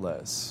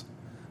guiltless.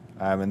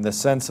 And the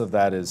sense of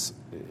that is,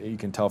 you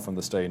can tell from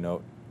the study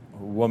note,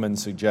 a woman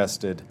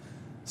suggested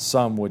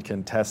some would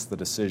contest the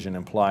decision,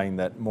 implying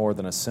that more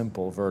than a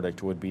simple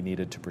verdict would be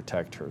needed to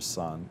protect her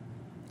son.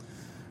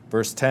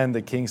 Verse 10,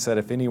 the king said,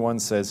 if anyone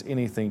says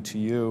anything to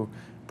you,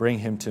 bring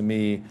him to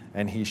me,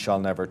 and he shall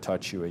never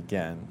touch you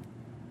again.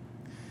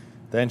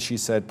 Then she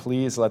said,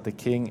 please let the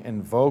king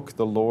invoke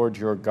the Lord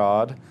your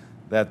God,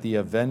 that the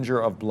avenger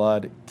of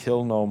blood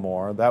kill no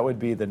more. That would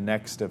be the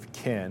next of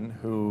kin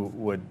who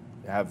would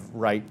have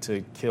right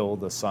to kill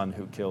the son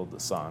who killed the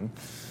son,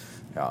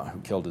 who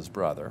killed his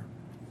brother.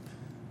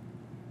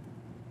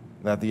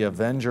 That the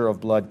avenger of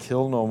blood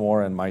kill no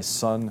more, and my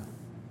son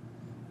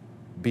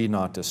be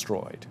not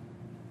destroyed.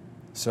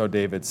 So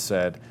David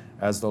said,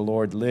 as the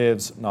Lord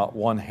lives, not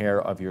one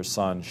hair of your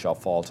son shall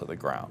fall to the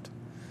ground.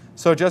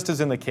 So just as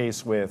in the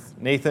case with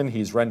Nathan,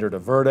 he's rendered a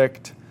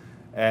verdict,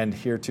 and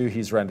here too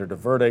he's rendered a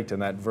verdict,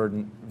 and that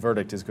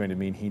verdict is going to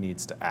mean he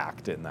needs to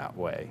act in that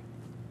way.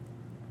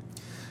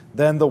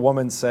 Then the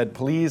woman said,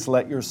 please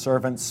let your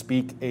servant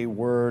speak a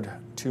word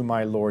to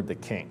my lord the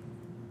king.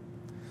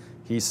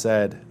 He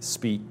said,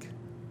 speak.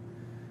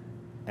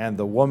 And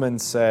the woman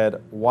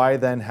said, why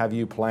then have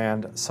you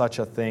planned such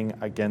a thing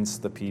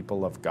against the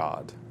people of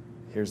God?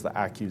 Here's the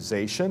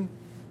accusation.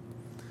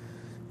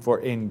 For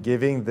in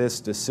giving this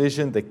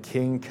decision, the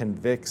king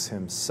convicts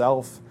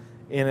himself,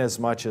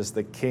 inasmuch as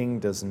the king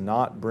does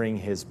not bring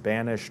his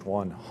banished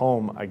one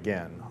home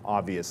again,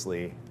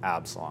 obviously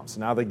Absalom. So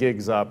now the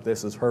gig's up.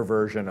 This is her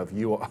version of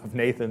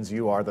Nathan's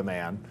 "You Are the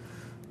Man."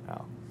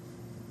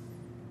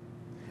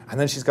 And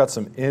then she's got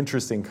some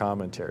interesting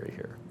commentary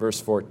here. Verse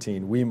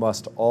 14, we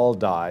must all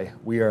die.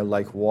 We are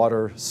like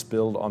water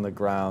spilled on the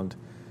ground,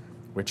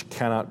 which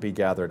cannot be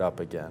gathered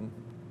up again.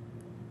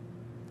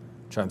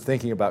 Which I'm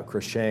thinking about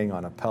crocheting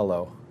on a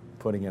pillow,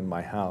 putting in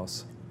my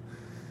house.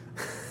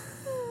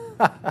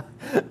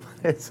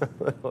 It's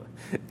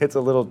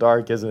a little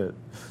dark, isn't it?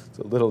 It's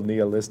a little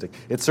nihilistic.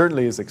 It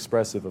certainly is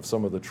expressive of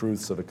some of the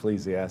truths of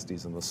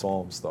Ecclesiastes and the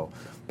Psalms, though.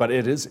 But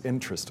it is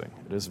interesting.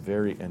 It is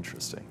very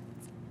interesting.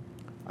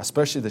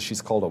 Especially that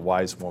she's called a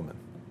wise woman.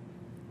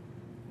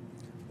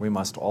 We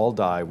must all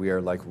die. We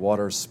are like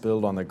water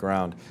spilled on the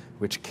ground,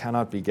 which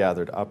cannot be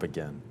gathered up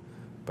again.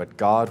 But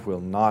God will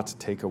not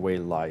take away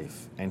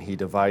life, and he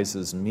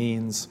devises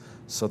means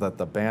so that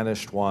the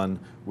banished one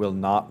will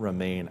not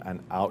remain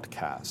an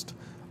outcast.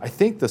 I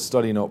think the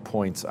study note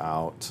points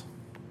out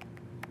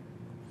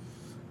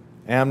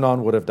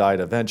Amnon would have died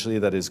eventually,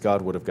 that is,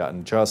 God would have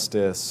gotten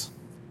justice.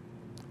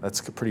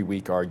 That's a pretty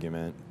weak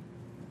argument.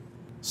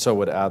 So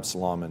would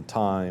Absalom in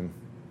time.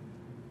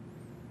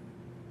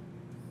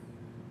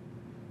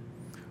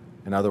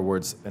 In other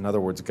words,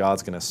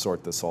 God's going to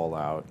sort this all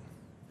out.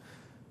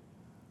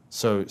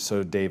 So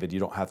David, you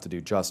don't have to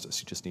do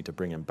justice. You just need to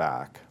bring him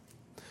back.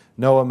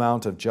 No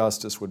amount of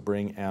justice would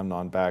bring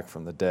Amnon back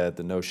from the dead.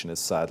 The notion is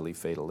sadly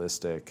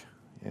fatalistic.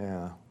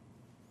 Yeah.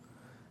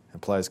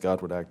 Implies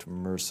God would act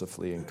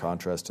mercifully in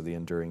contrast to the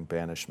enduring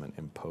banishment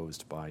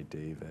imposed by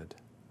David.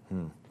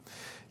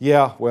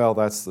 Yeah, well,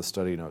 that's the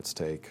study notes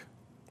take.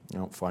 I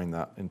don't find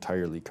that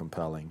entirely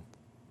compelling.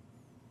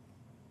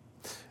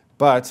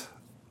 But,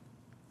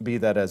 be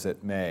that as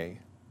it may,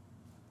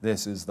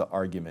 this is the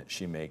argument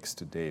she makes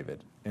to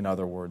David. In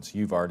other words,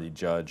 you've already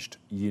judged,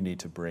 you need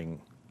to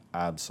bring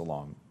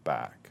Absalom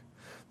back.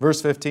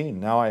 Verse 15,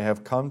 now I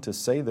have come to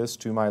say this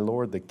to my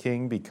lord the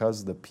king,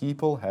 because the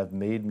people have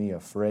made me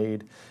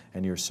afraid,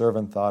 and your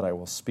servant thought I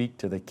will speak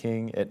to the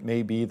king. It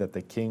may be that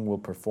the king will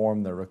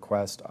perform the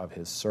request of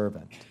his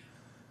servant.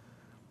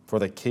 For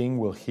the king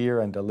will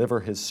hear and deliver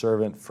his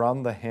servant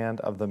from the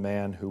hand of the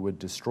man who would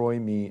destroy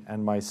me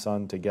and my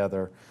son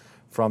together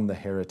from the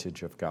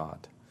heritage of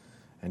God.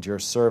 And your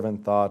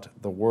servant thought,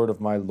 the word of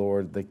my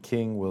lord, the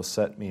king will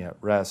set me at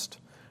rest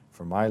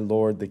For my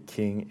Lord the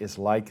king is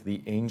like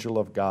the angel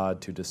of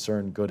God to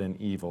discern good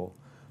and evil.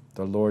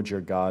 The Lord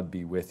your God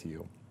be with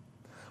you."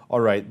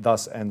 All right,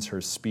 thus ends her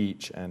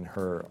speech and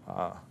her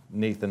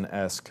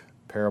Nathan-esque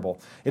parable.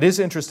 It is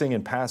interesting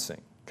in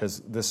passing, because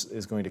this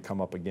is going to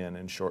come up again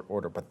in short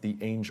order, but the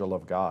angel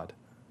of God.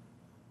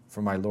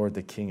 For my Lord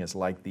the king is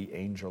like the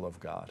angel of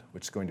God,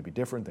 which is going to be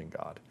different than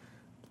God.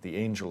 The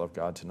angel of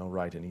God to know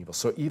right and evil.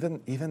 So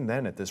even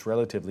then, at this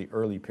relatively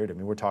early period, I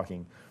mean, we're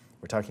talking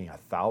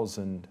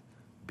 1,000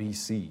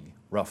 BC,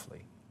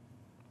 roughly.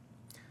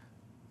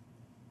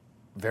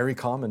 Very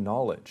common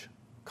knowledge,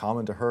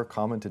 common to her,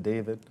 common to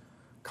David,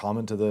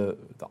 common to the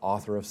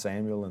author of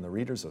Samuel and the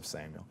readers of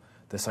Samuel.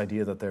 This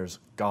idea that there's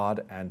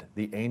God and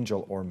the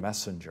angel or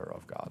messenger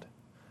of God.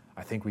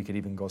 I think we could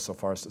even go so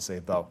far as to say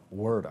the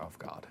Word of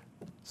God.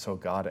 So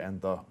God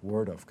and the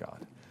Word of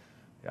God.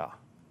 Yeah.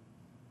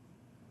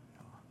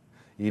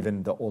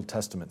 Even the Old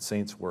Testament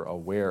saints were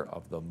aware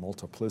of the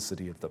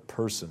multiplicity of the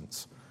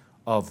persons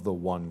of the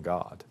one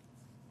God.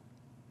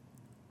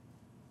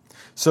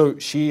 So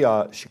she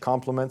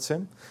compliments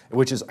him,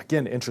 which is,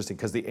 again, interesting,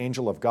 because the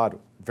angel of God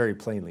very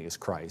plainly is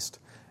Christ.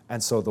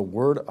 And so the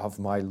word of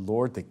my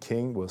Lord the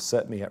king will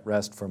set me at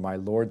rest, for my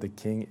Lord the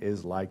king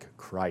is like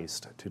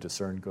Christ to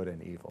discern good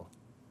and evil.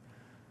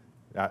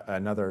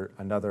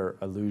 Another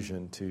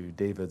allusion to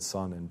David's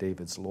son and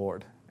David's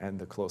Lord and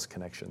the close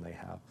connection they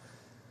have.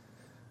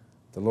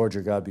 The Lord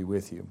your God be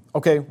with you.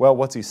 Okay, well,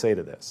 what's he say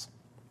to this?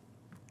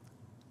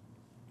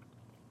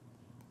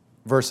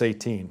 Verse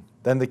 18,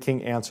 then the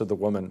king answered the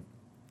woman,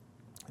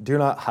 "Do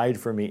not hide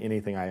from me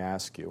anything I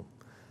ask you."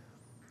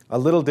 A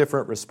little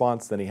different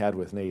response than he had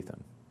with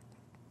Nathan.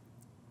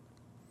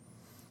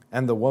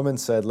 And the woman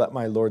said, "Let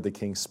my lord the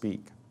king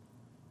speak."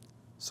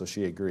 So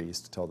she agrees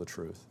to tell the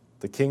truth.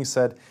 The king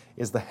said,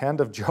 "Is the hand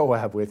of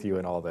Joab with you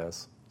in all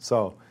this?"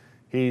 So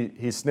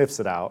he sniffs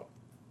it out.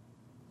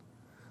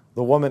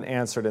 The woman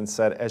answered and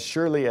said, "As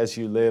surely as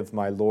you live,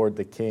 my lord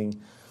the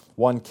king,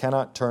 one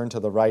cannot turn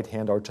to the right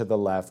hand or to the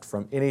left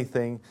from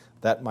anything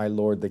that my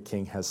lord the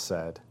king has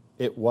said.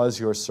 It was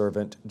your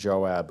servant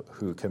Joab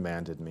who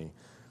commanded me.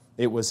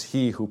 It was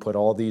he who put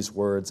all these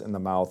words in the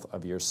mouth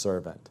of your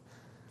servant.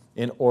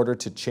 In order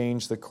to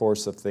change the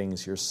course of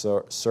things, your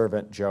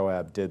servant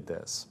Joab did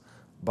this.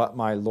 But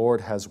my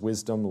Lord has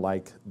wisdom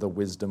like the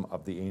wisdom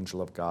of the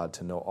angel of God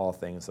to know all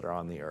things that are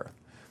on the earth."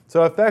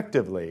 So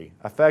effectively,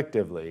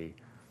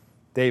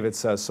 David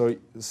says,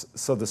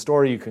 so the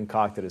story you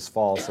concocted is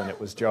false, and it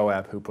was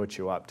Joab who put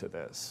you up to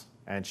this.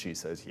 And she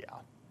says, yeah.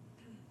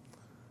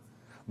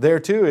 There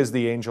too is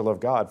the angel of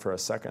God for a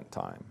second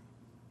time.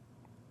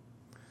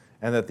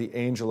 And that the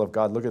angel of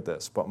God, look at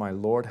this, but my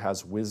Lord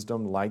has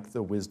wisdom like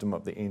the wisdom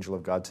of the angel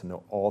of God to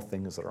know all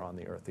things that are on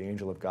the earth. The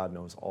angel of God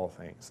knows all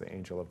things. The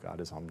angel of God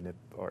is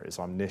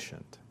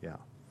omniscient. Yeah.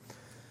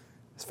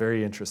 It's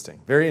very interesting.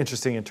 Very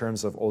interesting in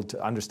terms of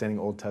understanding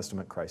Old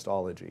Testament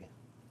Christology.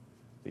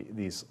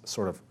 These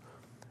sort of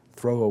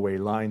throwaway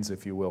lines,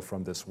 if you will,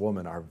 from this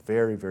woman are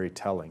very, very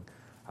telling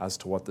as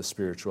to what the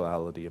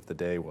spirituality of the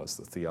day was,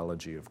 the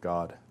theology of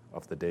God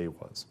of the day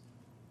was.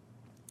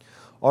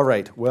 All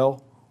right,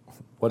 well,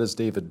 what does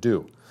David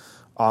do?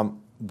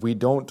 We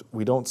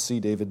don't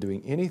see David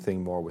doing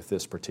anything more with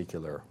this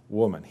particular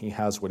woman. He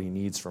has what he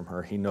needs from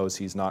her. He knows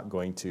he's not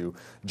going to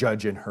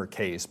judge in her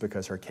case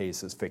because her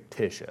case is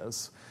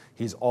fictitious.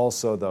 He's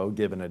also, though,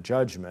 given a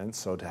judgment,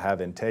 so to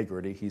have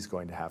integrity, he's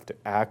going to have to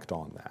act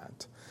on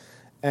that.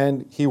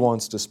 And he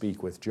wants to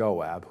speak with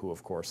Joab, who,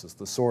 of course, is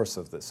the source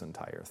of this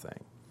entire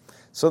thing.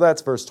 So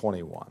that's verse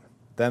 21.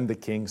 Then the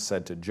king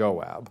said to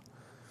Joab,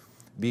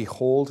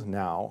 "Behold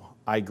now,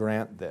 I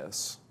grant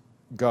this.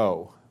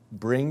 Go,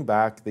 bring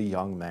back the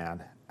young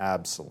man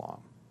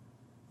Absalom."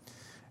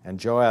 And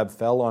Joab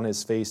fell on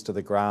his face to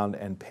the ground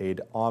and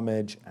paid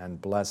homage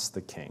and blessed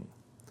the king.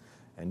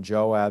 And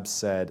Joab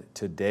said,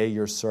 "Today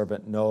your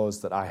servant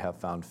knows that I have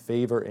found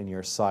favor in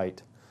your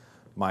sight,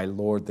 my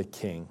lord the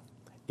king,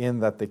 in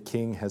that the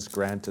king has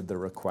granted the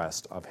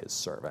request of his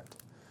servant."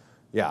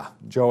 Yeah,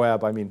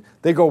 Joab, I mean,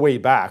 they go way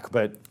back,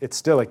 but it's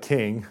still a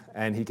king,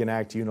 and he can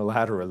act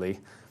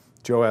unilaterally.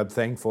 Joab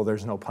thankful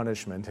there's no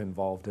punishment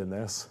involved in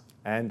this.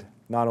 And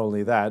not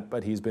only that,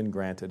 but he's been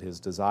granted his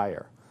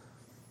desire.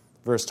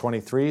 Verse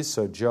 23,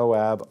 so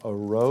Joab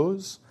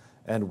arose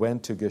and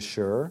went to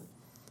Geshur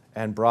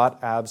and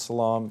brought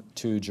Absalom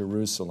to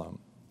Jerusalem.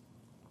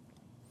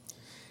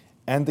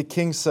 And the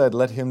king said,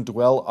 "Let him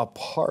dwell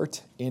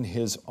apart in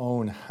his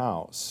own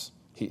house.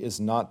 He is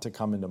not to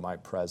come into my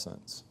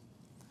presence."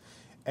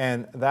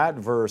 And that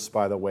verse,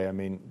 by the way, I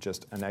mean,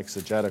 just an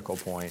exegetical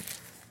point,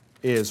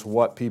 is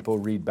what people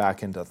read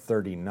back into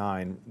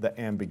 39, the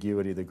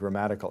ambiguity, the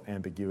grammatical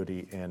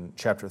ambiguity in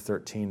chapter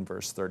 13,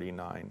 verse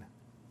 39.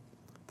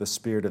 The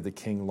spirit of the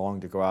king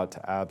longed to go out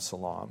to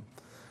Absalom.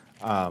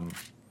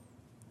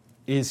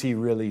 Is he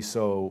really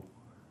so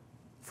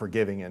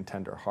forgiving and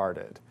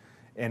tenderhearted?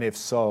 And if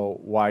so,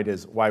 why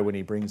when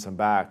he brings him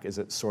back, is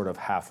it sort of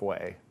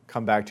halfway?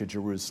 Come back to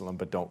Jerusalem,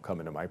 but don't come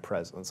into my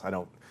presence.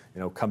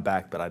 Come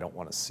back, but I don't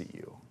want to see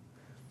you.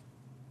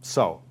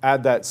 So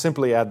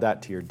simply add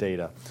that to your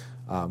data.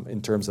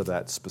 in terms of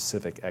that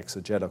specific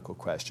exegetical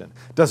question.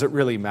 Does it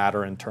really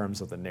matter in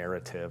terms of the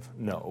narrative?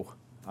 No.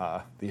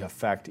 The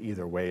effect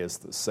either way is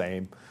the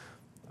same.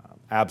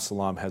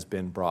 Absalom has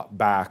been brought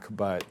back,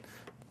 but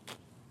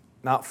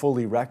not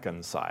fully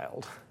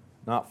reconciled.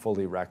 Not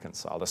fully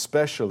reconciled,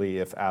 especially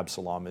if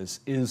Absalom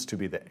is to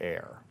be the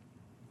heir.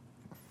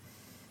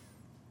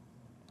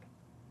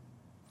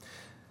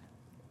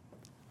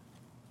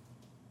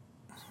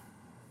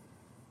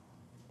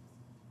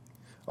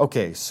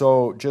 Okay,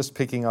 so just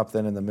picking up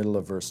then in the middle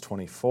of verse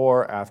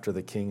 24, after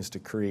the king's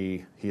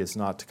decree, he is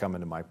not to come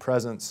into my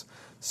presence.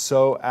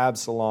 So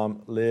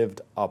Absalom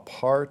lived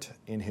apart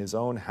in his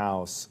own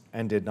house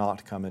and did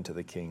not come into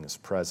the king's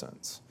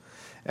presence.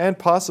 And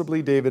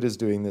possibly David is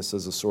doing this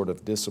as a sort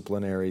of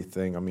disciplinary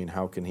thing. I mean,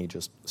 how can he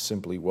just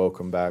simply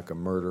welcome back a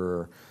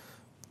murderer,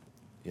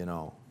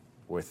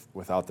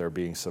 without there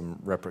being some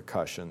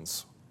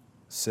repercussions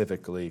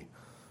civically?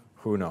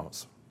 Who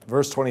knows?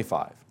 Verse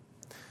 25.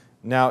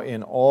 Now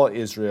in all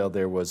Israel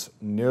there was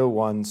no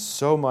one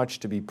so much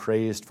to be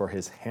praised for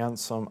his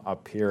handsome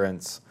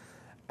appearance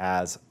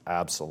as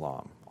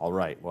Absalom. All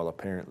right, well,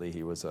 apparently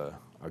he was a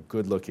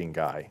good-looking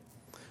guy.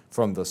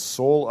 From the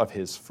sole of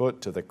his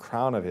foot to the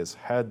crown of his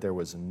head there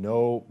was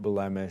no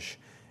blemish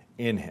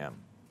in him.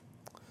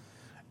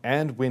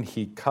 And when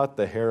he cut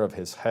the hair of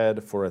his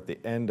head, for at the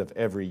end of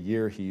every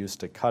year he used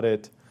to cut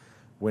it,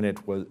 when it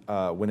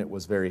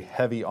was very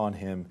heavy on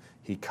him,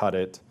 he cut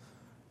it.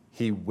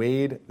 He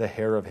weighed the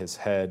hair of his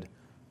head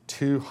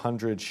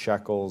 200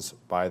 shekels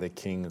by the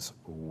king's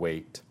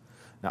weight.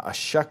 Now, a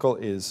shekel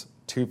is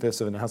 2/5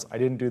 of an ounce. I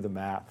didn't do the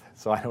math,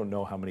 so I don't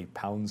know how many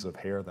pounds of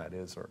hair that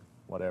is or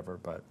whatever,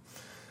 but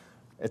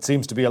it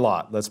seems to be a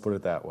lot. Let's put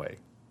it that way.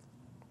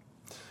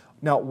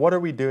 Now, what are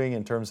we doing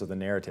in terms of the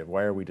narrative?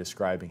 Why are we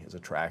describing his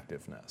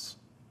attractiveness?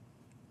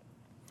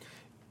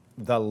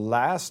 The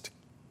last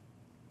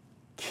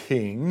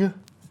king,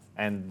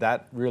 and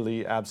that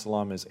really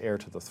Absalom is heir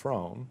to the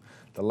throne,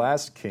 the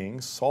last king,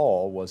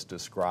 Saul, was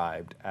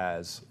described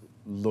as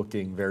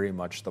looking very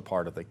much the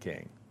part of the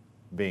king,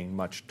 being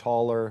much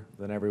taller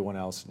than everyone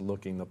else,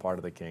 looking the part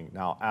of the king.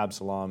 Now,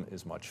 Absalom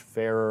is much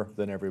fairer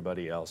than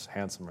everybody else,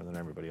 handsomer than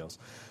everybody else,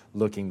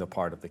 looking the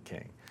part of the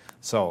king.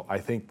 So I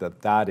think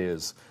that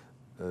is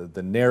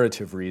the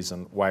narrative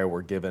reason why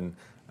we're given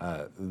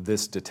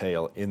this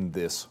detail in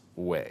this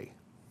way.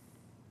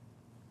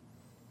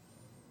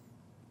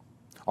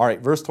 All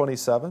right, verse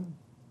 27.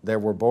 There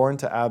were born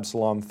to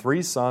Absalom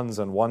 3 sons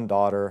and 1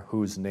 daughter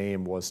whose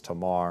name was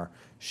Tamar.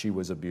 She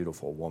was a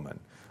beautiful woman.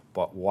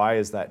 But why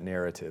is that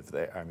narrative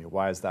there? I mean,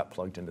 why is that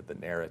plugged into the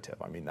narrative?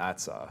 I mean,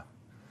 that's a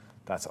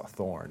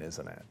thorn,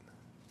 isn't it?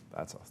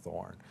 That's a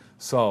thorn.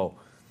 So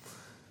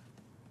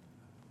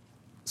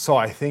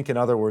I think, in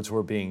other words,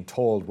 we're being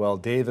told, well,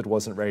 David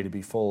wasn't ready to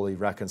be fully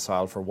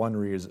reconciled for one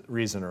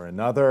reason or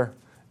another,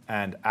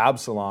 and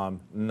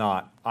Absalom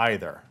not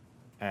either.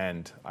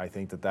 And I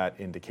think that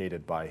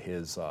indicated by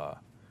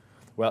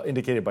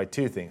indicated by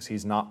 2 things.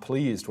 He's not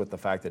pleased with the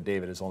fact that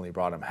David has only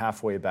brought him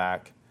halfway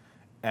back,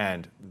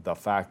 and the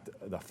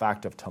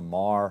fact of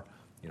Tamar,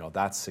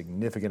 that's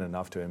significant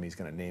enough to him. He's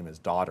going to name his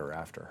daughter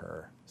after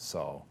her.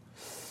 So,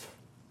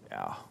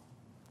 yeah.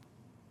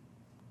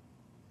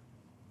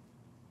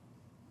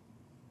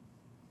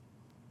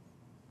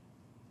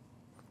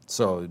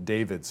 So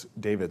David's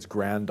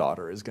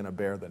granddaughter is going to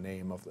bear the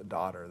name of the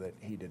daughter that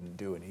he didn't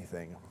do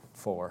anything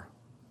for.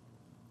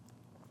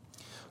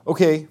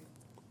 Okay,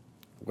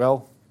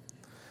 well,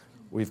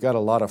 we've got a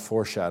lot of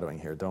foreshadowing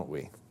here, don't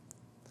we?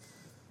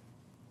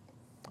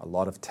 A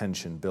lot of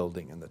tension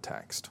building in the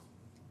text.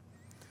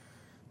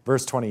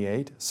 Verse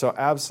 28, so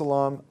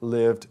Absalom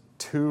lived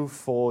 2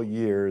 full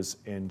years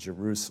in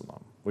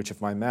Jerusalem, which, if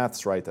my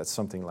math's right, that's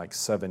something like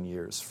 7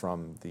 years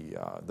from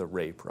the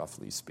rape,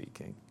 roughly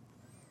speaking.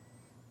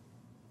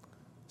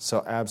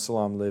 So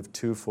Absalom lived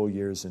 2 full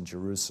years in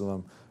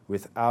Jerusalem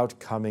without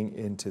coming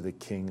into the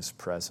king's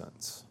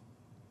presence.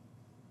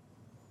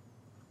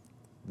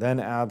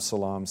 Then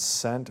Absalom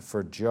sent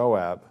for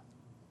Joab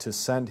to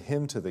send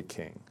him to the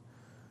king,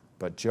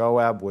 but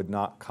Joab would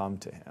not come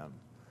to him.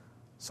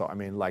 So, I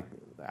mean,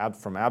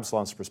 from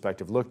Absalom's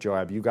perspective, look,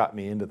 Joab, you got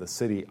me into the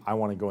city. I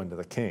want to go into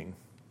the king.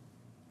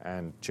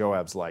 And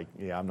Joab's like,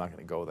 yeah, I'm not going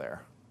to go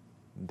there.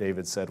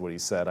 David said what he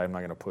said. I'm not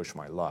going to push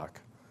my luck.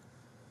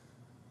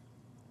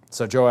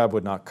 So Joab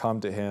would not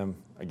come to him.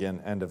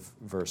 Again, end of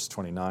verse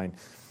 29.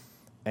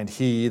 And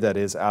he, that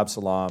is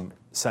Absalom,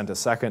 sent a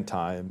second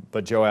time,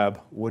 but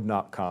Joab would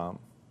not come.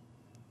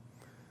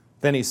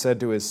 Then he said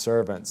to his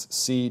servants,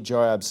 see,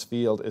 Joab's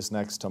field is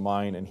next to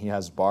mine, and he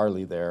has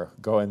barley there.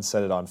 Go and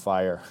set it on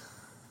fire.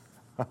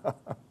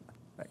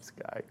 Nice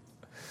guy.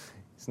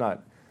 He's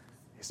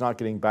not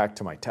getting back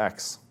to my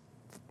texts.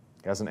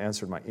 He hasn't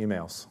answered my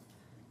emails.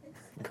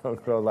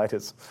 Go light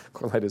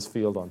his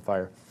field on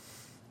fire.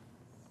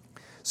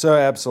 So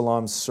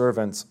Absalom's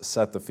servants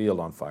set the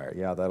field on fire.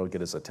 Yeah, that'll get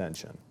his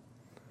attention.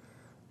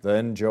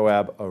 Then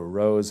Joab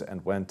arose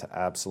and went to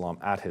Absalom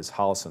at his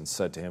house and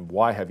said to him,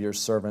 why have your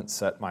servants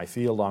set my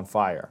field on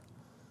fire?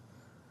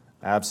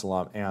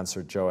 Absalom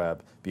answered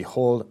Joab,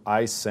 "Behold,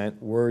 I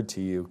sent word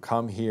to you,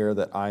 come here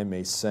that I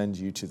may send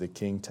you to the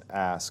king to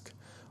ask,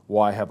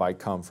 why have I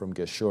come from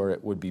Geshur?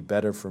 It would be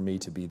better for me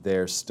to be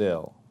there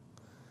still."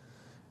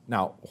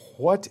 Now,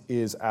 what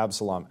is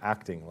Absalom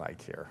acting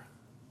like here?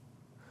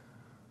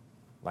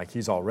 Like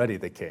he's already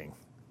the king,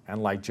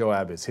 and like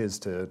Joab is his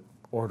to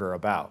order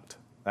about.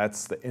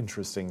 That's the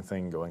interesting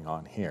thing going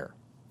on here,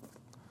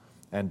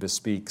 and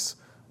bespeaks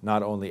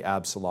not only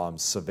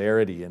Absalom's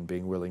severity in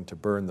being willing to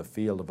burn the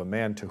field of a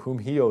man to whom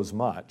he owes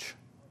much,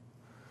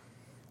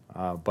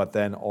 but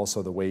then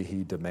also the way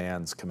he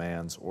demands,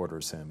 commands,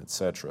 orders him,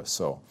 etc.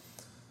 So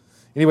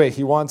anyway,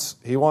 he wants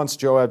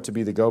Joab to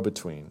be the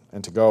go-between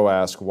and to go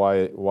ask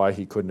why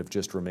he couldn't have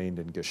just remained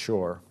in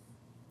Geshur.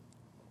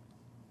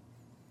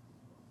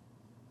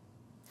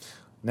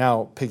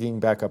 Now, picking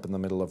back up in the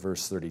middle of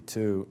verse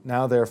 32,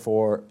 "Now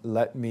therefore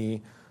let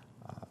me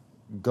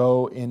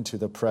go into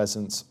the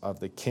presence of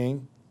the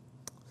king,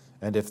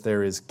 and if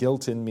there is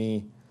guilt in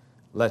me,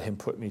 let him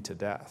put me to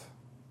death."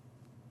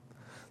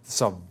 It's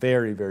a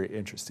very, very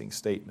interesting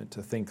statement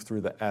to think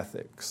through the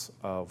ethics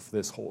of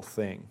this whole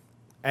thing,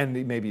 and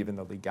maybe even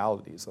the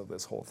legalities of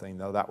this whole thing,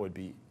 though that would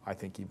be, I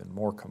think, even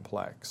more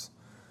complex.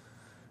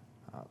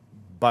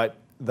 But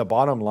the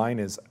bottom line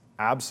is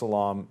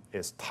Absalom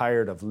is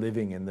tired of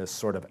living in this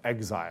sort of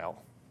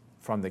exile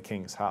from the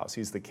king's house.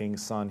 He's the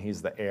king's son,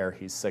 he's the heir,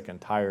 he's sick and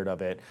tired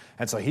of it.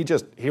 And so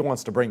he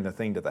wants to bring the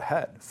thing to the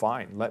head.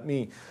 Fine, let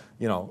me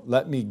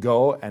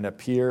go and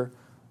appear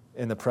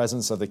in the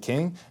presence of the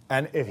king.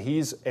 And if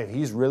he's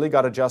really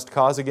got a just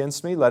cause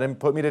against me, let him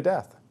put me to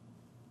death.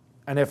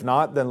 And if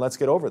not, then let's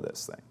get over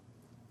this thing.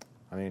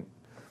 I mean,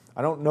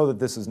 I don't know that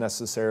this is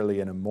necessarily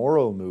an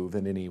immoral move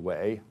in any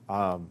way,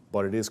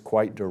 but it is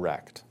quite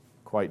direct,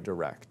 quite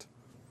direct.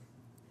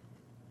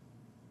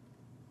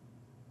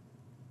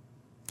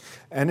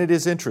 And it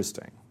is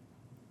interesting.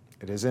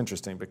 It is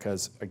interesting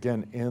because,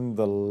 again, in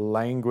the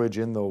language,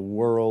 in the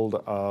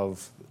world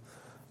of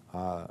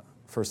 1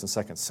 and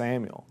 2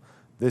 Samuel,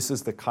 this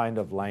is the kind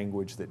of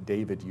language that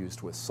David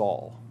used with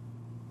Saul.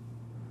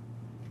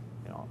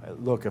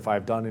 Look, if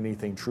I've done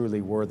anything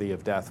truly worthy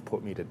of death,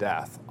 put me to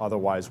death.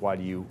 Otherwise, why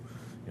do you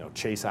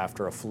chase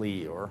after a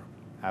flea or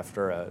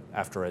after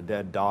a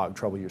dead dog,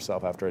 trouble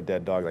yourself after a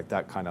dead dog, like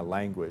that kind of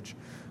language.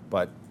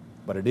 But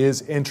it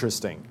is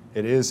interesting.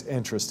 It is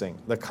interesting,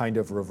 the kind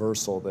of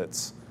reversal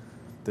that's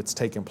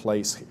taken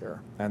place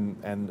here,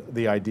 and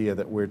the idea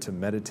that we're to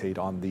meditate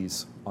on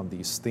these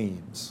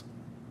themes.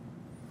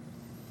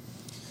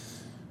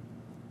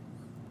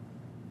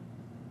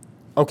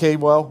 Okay,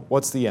 well,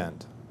 what's the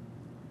end?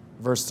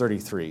 Verse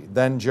 33,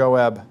 "Then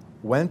Joab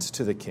went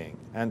to the king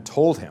and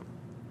told him,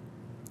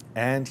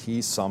 and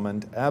he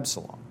summoned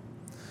Absalom.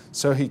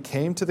 So he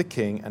came to the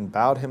king and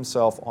bowed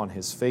himself on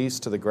his face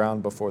to the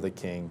ground before the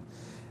king,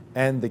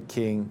 and the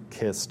king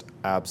kissed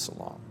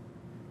Absalom."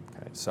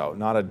 Okay, so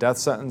not a death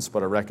sentence,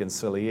 but a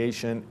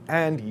reconciliation,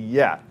 and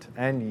yet,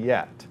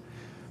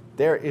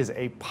 there is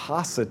a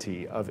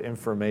paucity of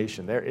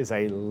information. There is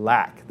a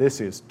lack. This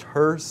is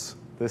terse.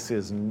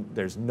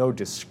 There's no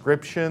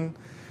description.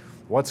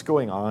 What's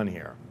going on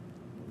here?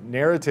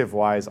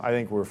 Narrative-wise, I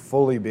think we're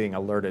fully being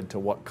alerted to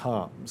what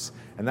comes,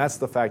 and that's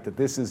the fact that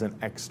this is an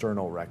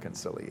external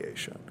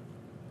reconciliation.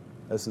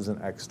 This is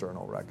an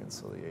external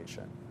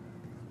reconciliation.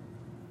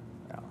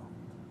 Yeah.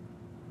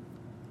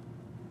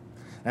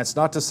 And it's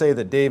not to say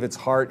that David's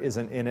heart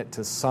isn't in it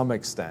to some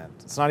extent.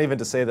 It's not even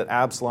to say that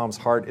Absalom's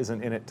heart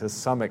isn't in it to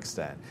some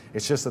extent.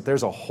 It's just that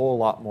there's a whole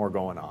lot more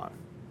going on,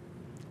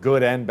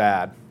 good and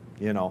bad,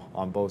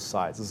 on both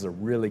sides. This is a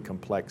really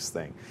complex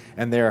thing.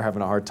 And they're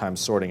having a hard time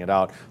sorting it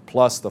out.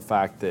 Plus the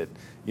fact that,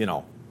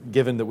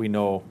 given that we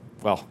know,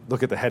 well,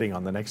 look at the heading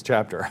on the next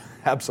chapter,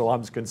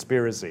 Absalom's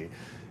conspiracy.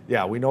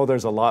 Yeah, we know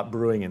there's a lot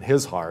brewing in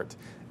his heart,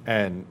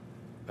 and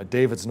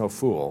David's no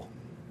fool.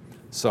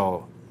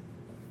 So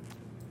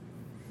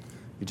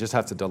you just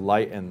have to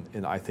delight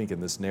in I think,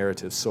 in this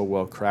narrative so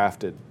well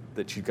crafted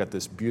that you've got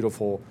this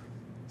beautiful,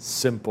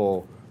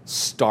 simple,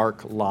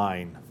 stark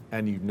line,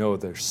 and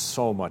there's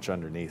so much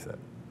underneath it.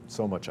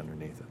 So much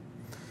underneath it.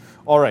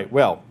 All right,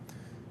 well,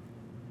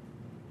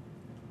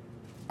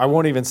 I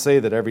won't even say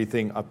that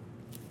everything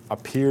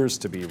appears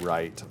to be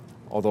right,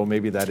 although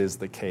maybe that is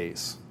the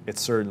case. It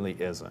certainly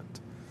isn't.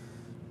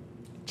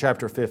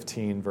 Chapter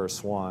 15,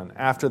 verse 1.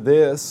 "After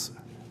this,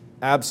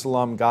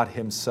 Absalom got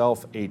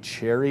himself a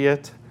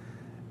chariot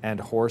and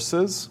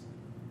horses,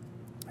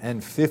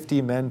 and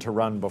 50 men to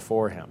run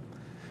before him."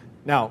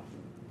 Now,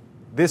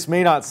 this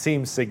may not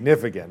seem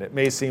significant. It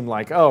may seem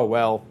like, oh,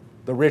 well,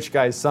 the rich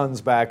guy's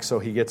son's back, so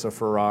he gets a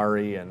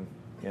Ferrari and,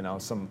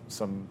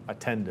 some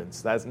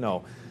attendants.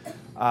 No.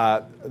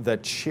 The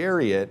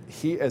chariot,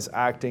 he is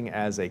acting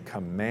as a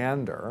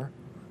commander,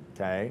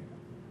 okay?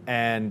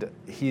 And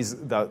he's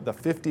the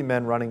 50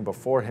 men running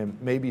before him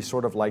may be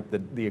sort of like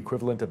the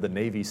equivalent of the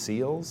Navy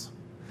SEALs.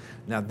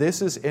 Now,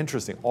 this is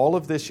interesting. All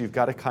of this you've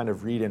got to kind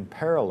of read in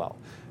parallel,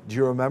 Do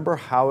you remember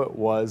how it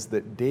was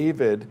that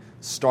David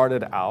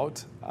started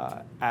out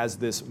as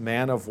this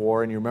man of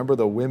war? And you remember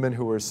the women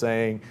who were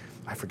saying,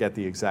 I forget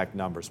the exact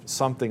numbers, but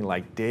something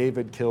like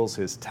David kills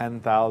his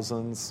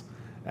 10,000s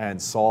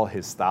and Saul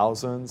his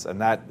thousands. And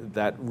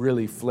that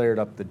really flared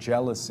up the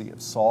jealousy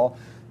of Saul.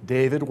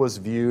 David was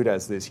viewed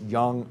as this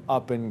young,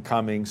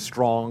 up-and-coming,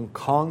 strong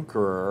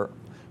conqueror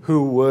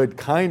who would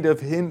kind of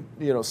hint,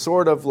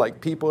 sort of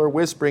like people are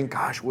whispering,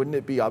 gosh, wouldn't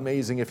it be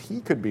amazing if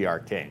he could be our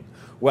king?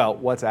 Well,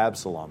 what's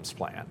Absalom's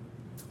plan?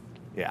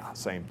 Yeah,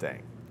 same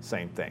thing.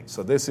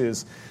 So this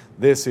is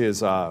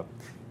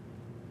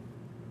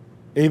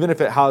even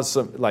if it has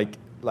some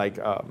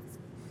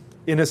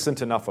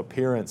innocent enough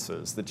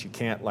appearances that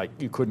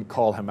you couldn't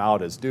call him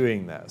out as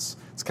doing this.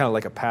 It's kind of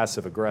like a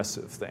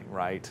passive-aggressive thing,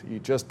 right? You're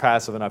just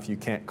passive enough you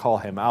can't call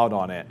him out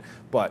on it,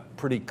 but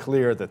pretty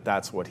clear that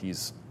that's what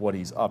he's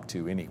up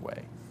to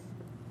anyway.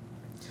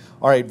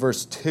 All right,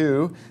 verse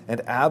 2,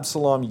 and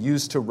Absalom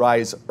used to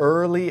rise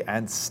early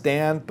and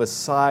stand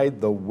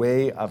beside the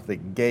way of the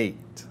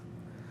gate.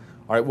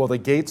 All right, well, the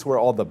gate's where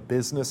all the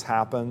business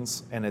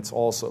happens, and it's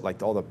also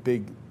like all the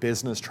big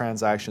business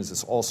transactions.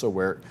 It's also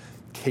where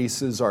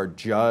cases are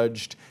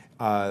judged.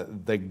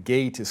 The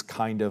gate is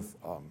kind of,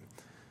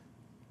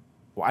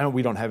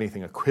 we don't have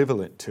anything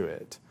equivalent to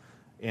it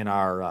in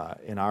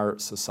our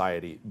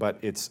society, but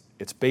it's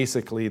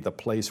basically the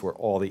place where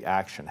all the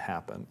action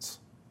happens.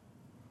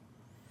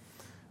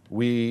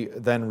 We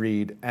then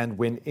read, and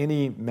when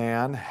any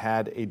man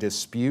had a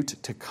dispute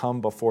to come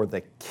before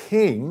the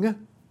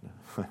king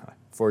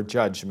for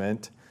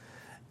judgment,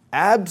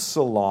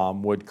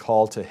 Absalom would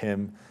call to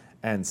him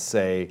and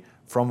say,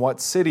 from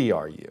what city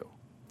are you?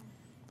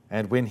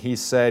 And when he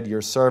said,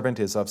 your servant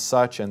is of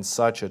such and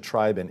such a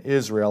tribe in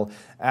Israel,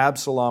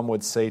 Absalom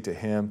would say to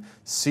him,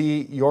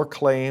 see, your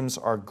claims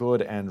are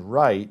good and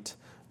right,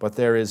 but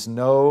there is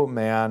no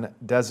man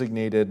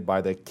designated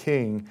by the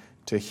king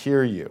to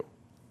hear you.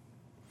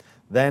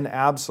 Then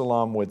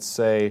Absalom would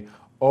say,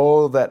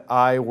 oh, that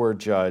I were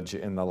judge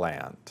in the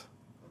land.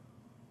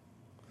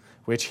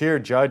 Which here,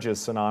 judge is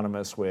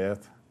synonymous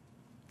with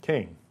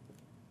king.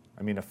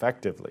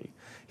 Effectively.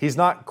 He's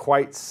not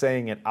quite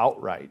saying it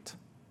outright.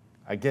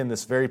 Again,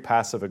 this very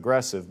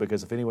passive-aggressive,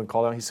 because if anyone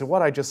called out, he said,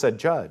 what? I just said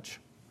judge.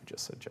 I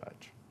just said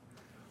judge.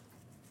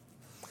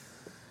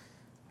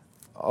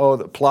 Oh,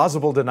 the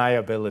plausible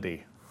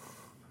deniability.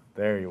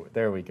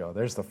 There we go.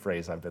 There's the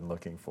phrase I've been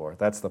looking for.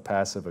 That's the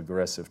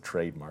passive-aggressive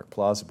trademark,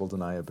 plausible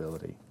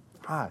deniability.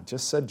 I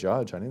just said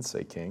judge. I didn't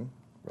say king.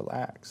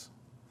 Relax.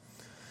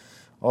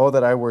 Oh,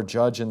 that I were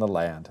judge in the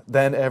land.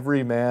 Then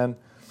every man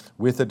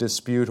with a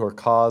dispute or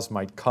cause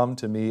might come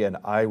to me, and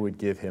I would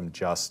give him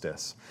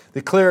justice.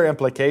 The clear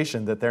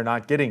implication that they're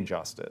not getting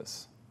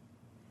justice,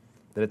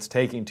 that it's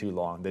taking too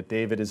long, that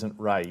David isn't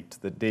right,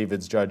 that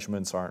David's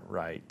judgments aren't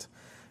right,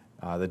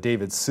 that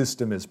David's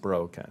system is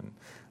broken.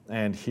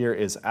 And here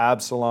is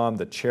Absalom,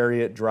 the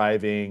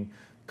chariot-driving,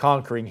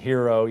 conquering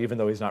hero, even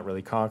though he's not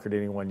really conquered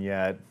anyone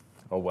yet.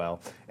 Oh well.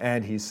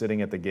 And he's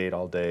sitting at the gate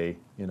all day,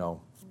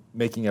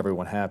 making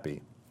everyone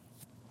happy.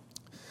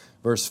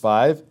 Verse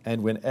 5,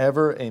 and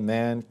whenever a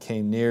man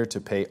came near to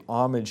pay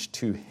homage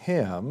to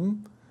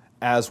him,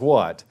 as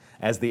what?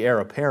 As the heir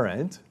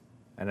apparent,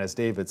 and as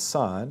David's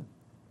son,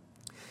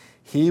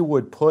 he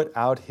would put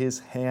out his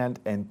hand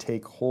and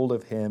take hold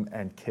of him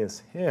and kiss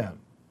him.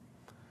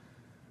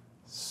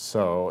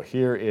 So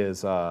here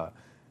is,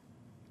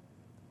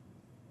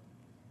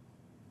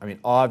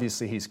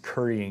 obviously he's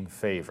currying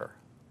favor.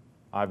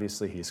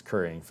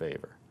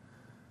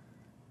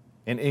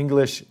 In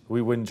English,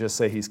 we wouldn't just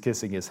say he's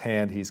kissing his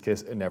hand,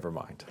 never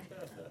mind.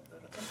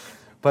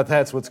 But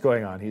that's what's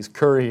going on. He's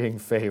currying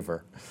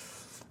favor.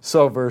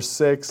 So verse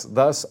 6,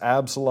 thus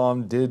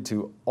Absalom did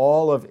to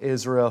all of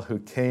Israel who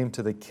came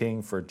to the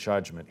king for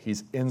judgment.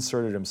 He's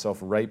inserted himself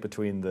right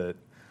between the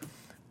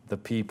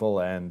people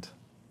and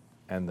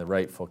the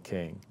rightful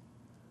king.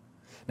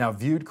 Now,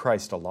 viewed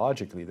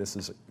Christologically,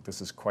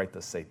 this is quite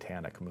the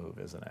satanic move,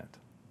 isn't it?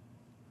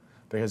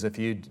 Because if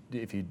you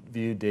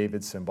view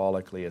David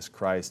symbolically as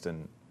Christ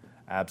and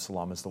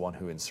Absalom is the one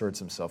who inserts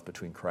himself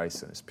between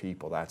Christ and his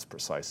people, that's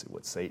precisely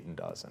what Satan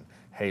does. And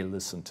hey,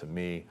 listen to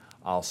me,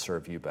 I'll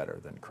serve you better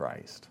than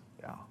Christ.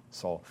 Yeah.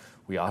 So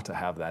we ought to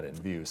have that in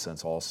view,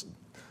 since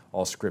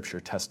all Scripture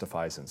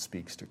testifies and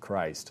speaks to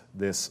Christ.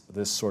 This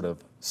sort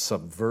of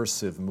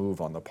subversive move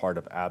on the part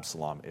of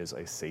Absalom is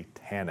a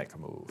satanic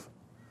move.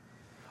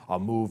 A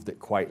move that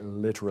quite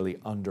literally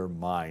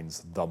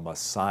undermines the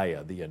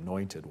Messiah, the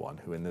anointed one,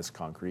 who in this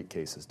concrete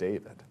case is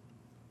David.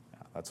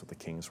 Yeah, that's what the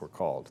kings were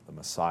called, the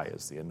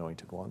Messiahs, the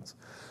anointed ones.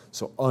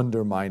 So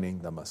undermining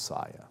the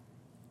Messiah,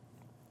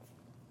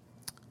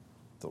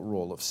 the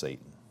role of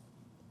Satan.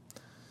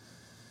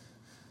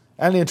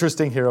 And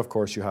interesting here, of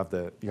course, you have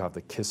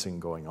the kissing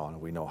going on,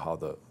 and we know how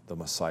the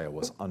Messiah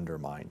was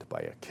undermined by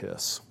a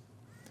kiss.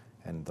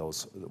 And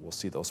we'll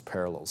see those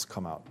parallels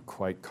come out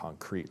quite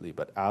concretely.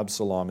 But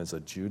Absalom is a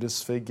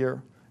Judas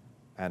figure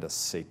and a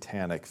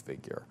satanic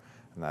figure,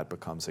 and that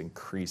becomes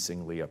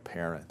increasingly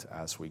apparent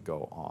as we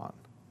go on.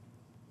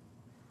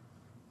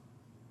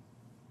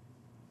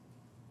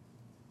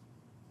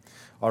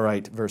 All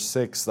right, verse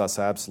 6, thus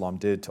Absalom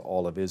did to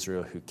all of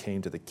Israel who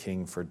came to the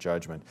king for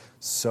judgment.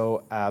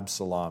 So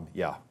Absalom,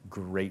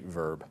 great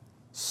verb,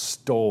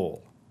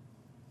 stole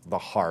the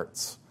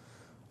hearts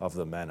of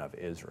the men of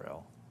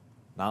Israel.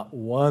 Not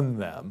won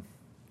them,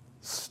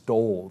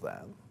 stole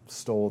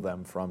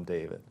them from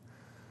David.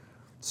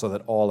 So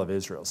that all of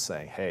Israel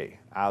saying, hey,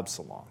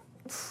 Absalom,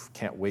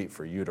 can't wait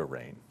for you to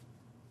reign.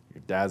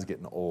 Your dad's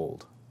getting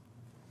old.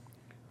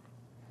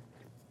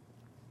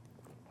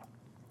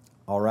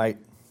 All right.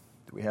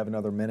 Do we have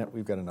another minute?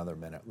 We've got another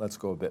minute. Let's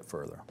go a bit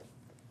further.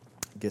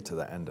 Get to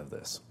the end of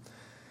this.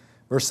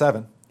 Verse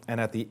 7,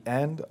 and at the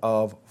end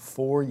of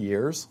 4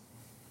 years,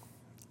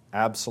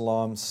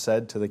 Absalom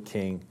said to the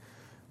king,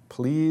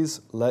 please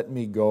let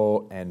me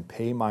go and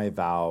pay my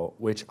vow,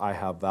 which I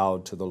have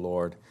vowed to the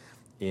Lord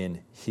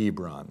in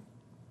Hebron.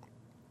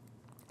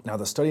 Now,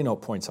 the study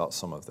note points out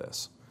some of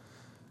this.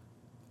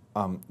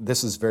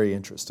 This is very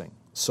interesting.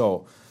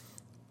 So,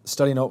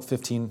 study note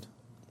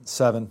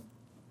 15:7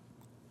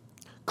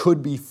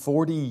 could be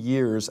 40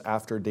 years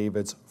after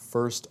David's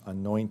first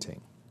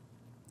anointing.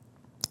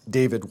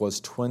 David was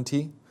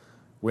 20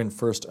 when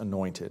first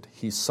anointed.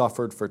 He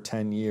suffered for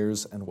 10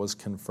 years and was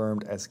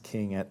confirmed as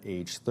king at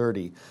age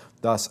 30.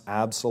 Thus,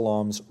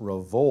 Absalom's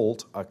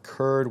revolt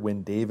occurred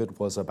when David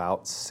was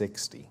about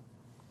 60.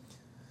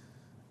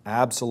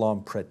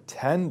 Absalom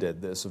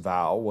pretended this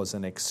vow was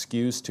an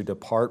excuse to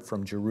depart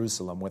from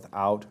Jerusalem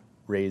without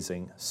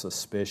raising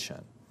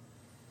suspicion.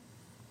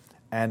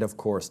 And of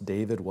course,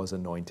 David was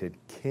anointed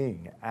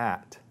king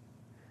at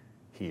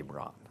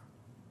Hebron.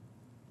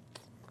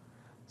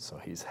 So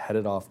he's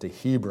headed off to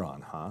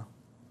Hebron, huh?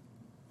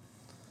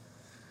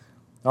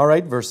 All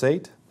right, verse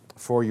 8.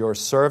 For your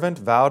servant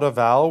vowed a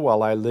vow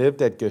while I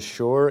lived at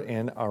Geshur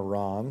in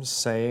Aram,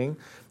 saying,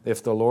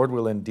 if the Lord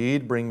will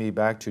indeed bring me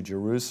back to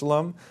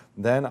Jerusalem,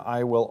 then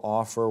I will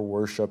offer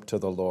worship to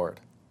the Lord.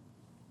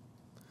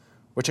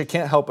 Which I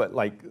can't help but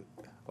like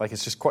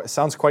it's just quite, it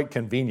sounds quite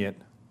convenient.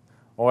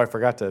 Oh, I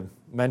forgot to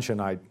mention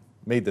I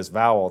made this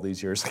vow all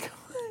these years ago.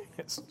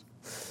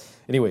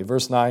 Anyway,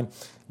 verse 9,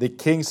 the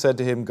king said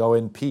to him, go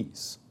in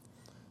peace.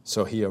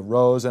 So he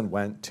arose and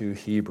went to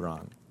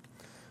Hebron.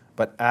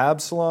 But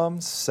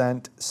Absalom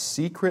sent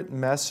secret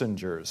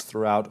messengers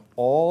throughout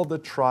all the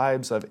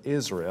tribes of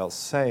Israel,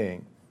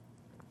 saying,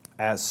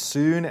 as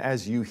soon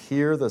as you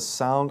hear the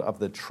sound of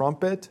the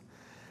trumpet,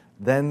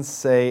 then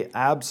say,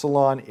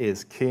 Absalom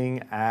is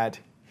king at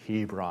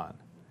Hebron.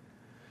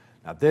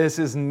 Now, this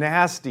is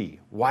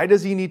nasty. Why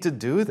does he need to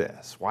do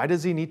this? Why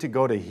does he need to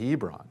go to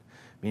Hebron?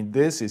 I mean,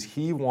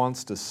 he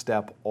wants to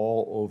step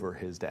all over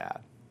his dad.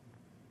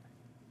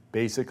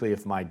 Basically,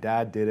 if my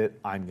dad did it,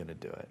 I'm going to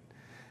do it.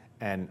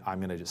 And I'm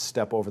going to just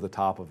step over the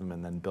top of him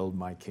and then build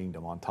my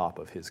kingdom on top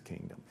of his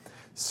kingdom.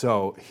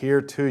 So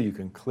here, too, you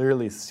can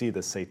clearly see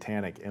the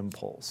satanic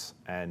impulse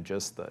and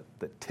just the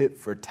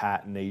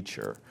tit-for-tat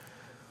nature.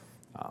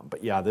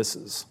 But yeah, this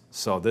is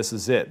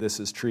it. This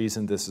is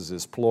treason. This is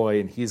his ploy.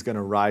 And he's going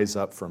to rise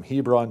up from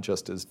Hebron,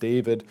 just as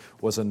David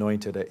was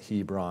anointed at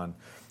Hebron.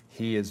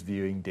 He is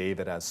viewing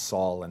David as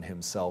Saul and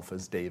himself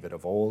as David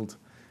of old.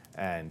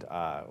 And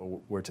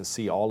we're to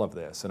see all of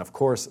this. And of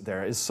course,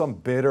 there is some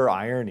bitter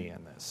irony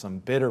in this, some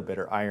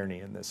bitter irony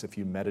in this if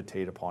you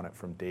meditate upon it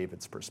from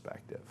David's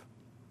perspective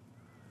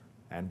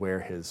and where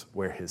his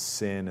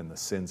sin and the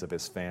sins of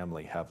his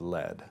family have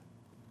led.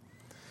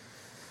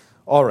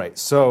 All right,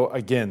 so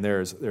again,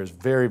 there's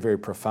very, very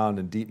profound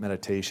and deep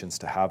meditations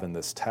to have in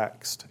this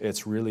text.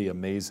 It's really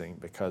amazing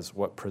because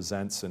what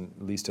presents, at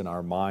least in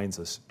our minds,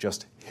 as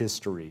just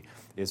history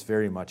is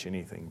very much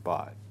anything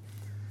but.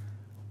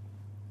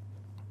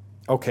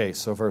 Okay,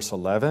 so verse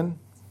 11.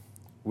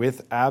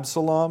 With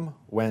Absalom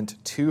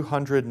went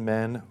 200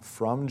 men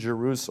from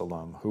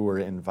Jerusalem who were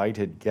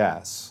invited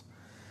guests,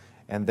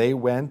 and they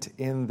went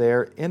in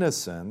their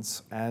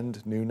innocence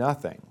and knew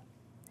nothing.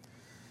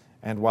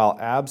 And while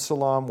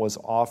Absalom was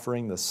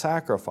offering the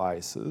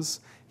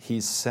sacrifices,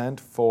 he sent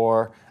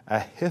for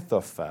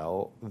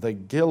Ahithophel the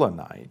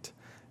Gilonite,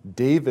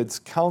 David's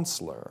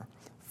counselor,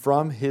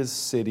 from his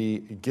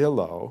city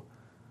Gilo,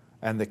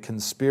 and the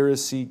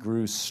conspiracy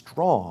grew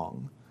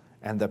strong,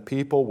 and the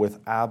people with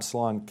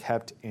Absalom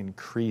kept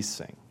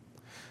increasing.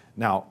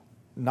 Now,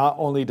 not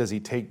only does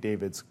he take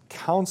David's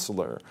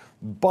counselor,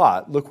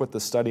 but look what the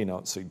study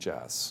note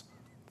suggests,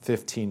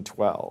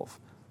 15:12.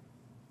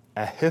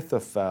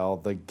 Ahithophel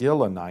the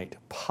Gilonite,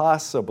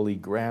 possibly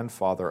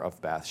grandfather of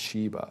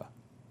Bathsheba.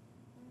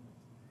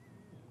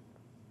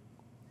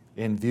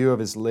 In view of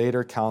his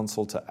later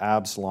counsel to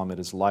Absalom, it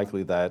is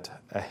likely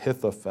that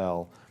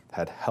Ahithophel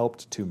had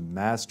helped to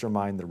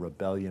mastermind the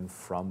rebellion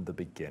from the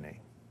beginning.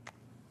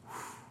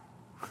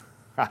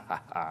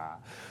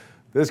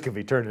 This could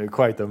be turned into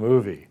quite the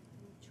movie.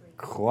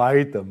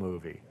 Quite the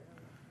movie.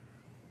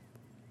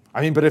 I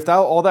mean, but if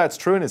all that's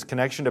true and his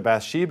connection to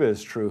Bathsheba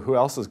is true, who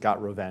else has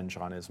got revenge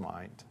on his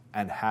mind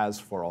and has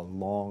for a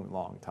long,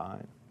 long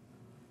time?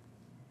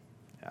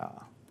 Yeah.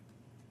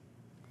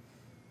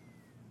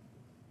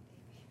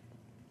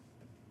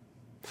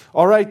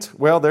 All right,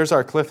 well, there's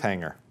our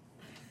cliffhanger.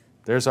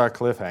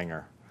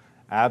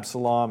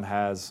 Absalom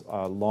has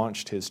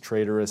launched his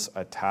traitorous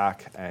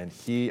attack, and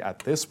he, at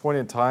this point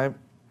in time,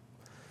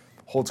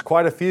 holds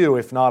quite a few,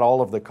 if not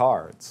all of the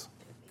cards.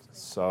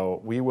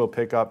 So we will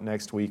pick up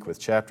next week with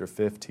chapter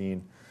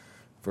 15,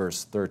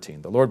 verse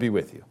 13. The Lord be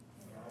with you.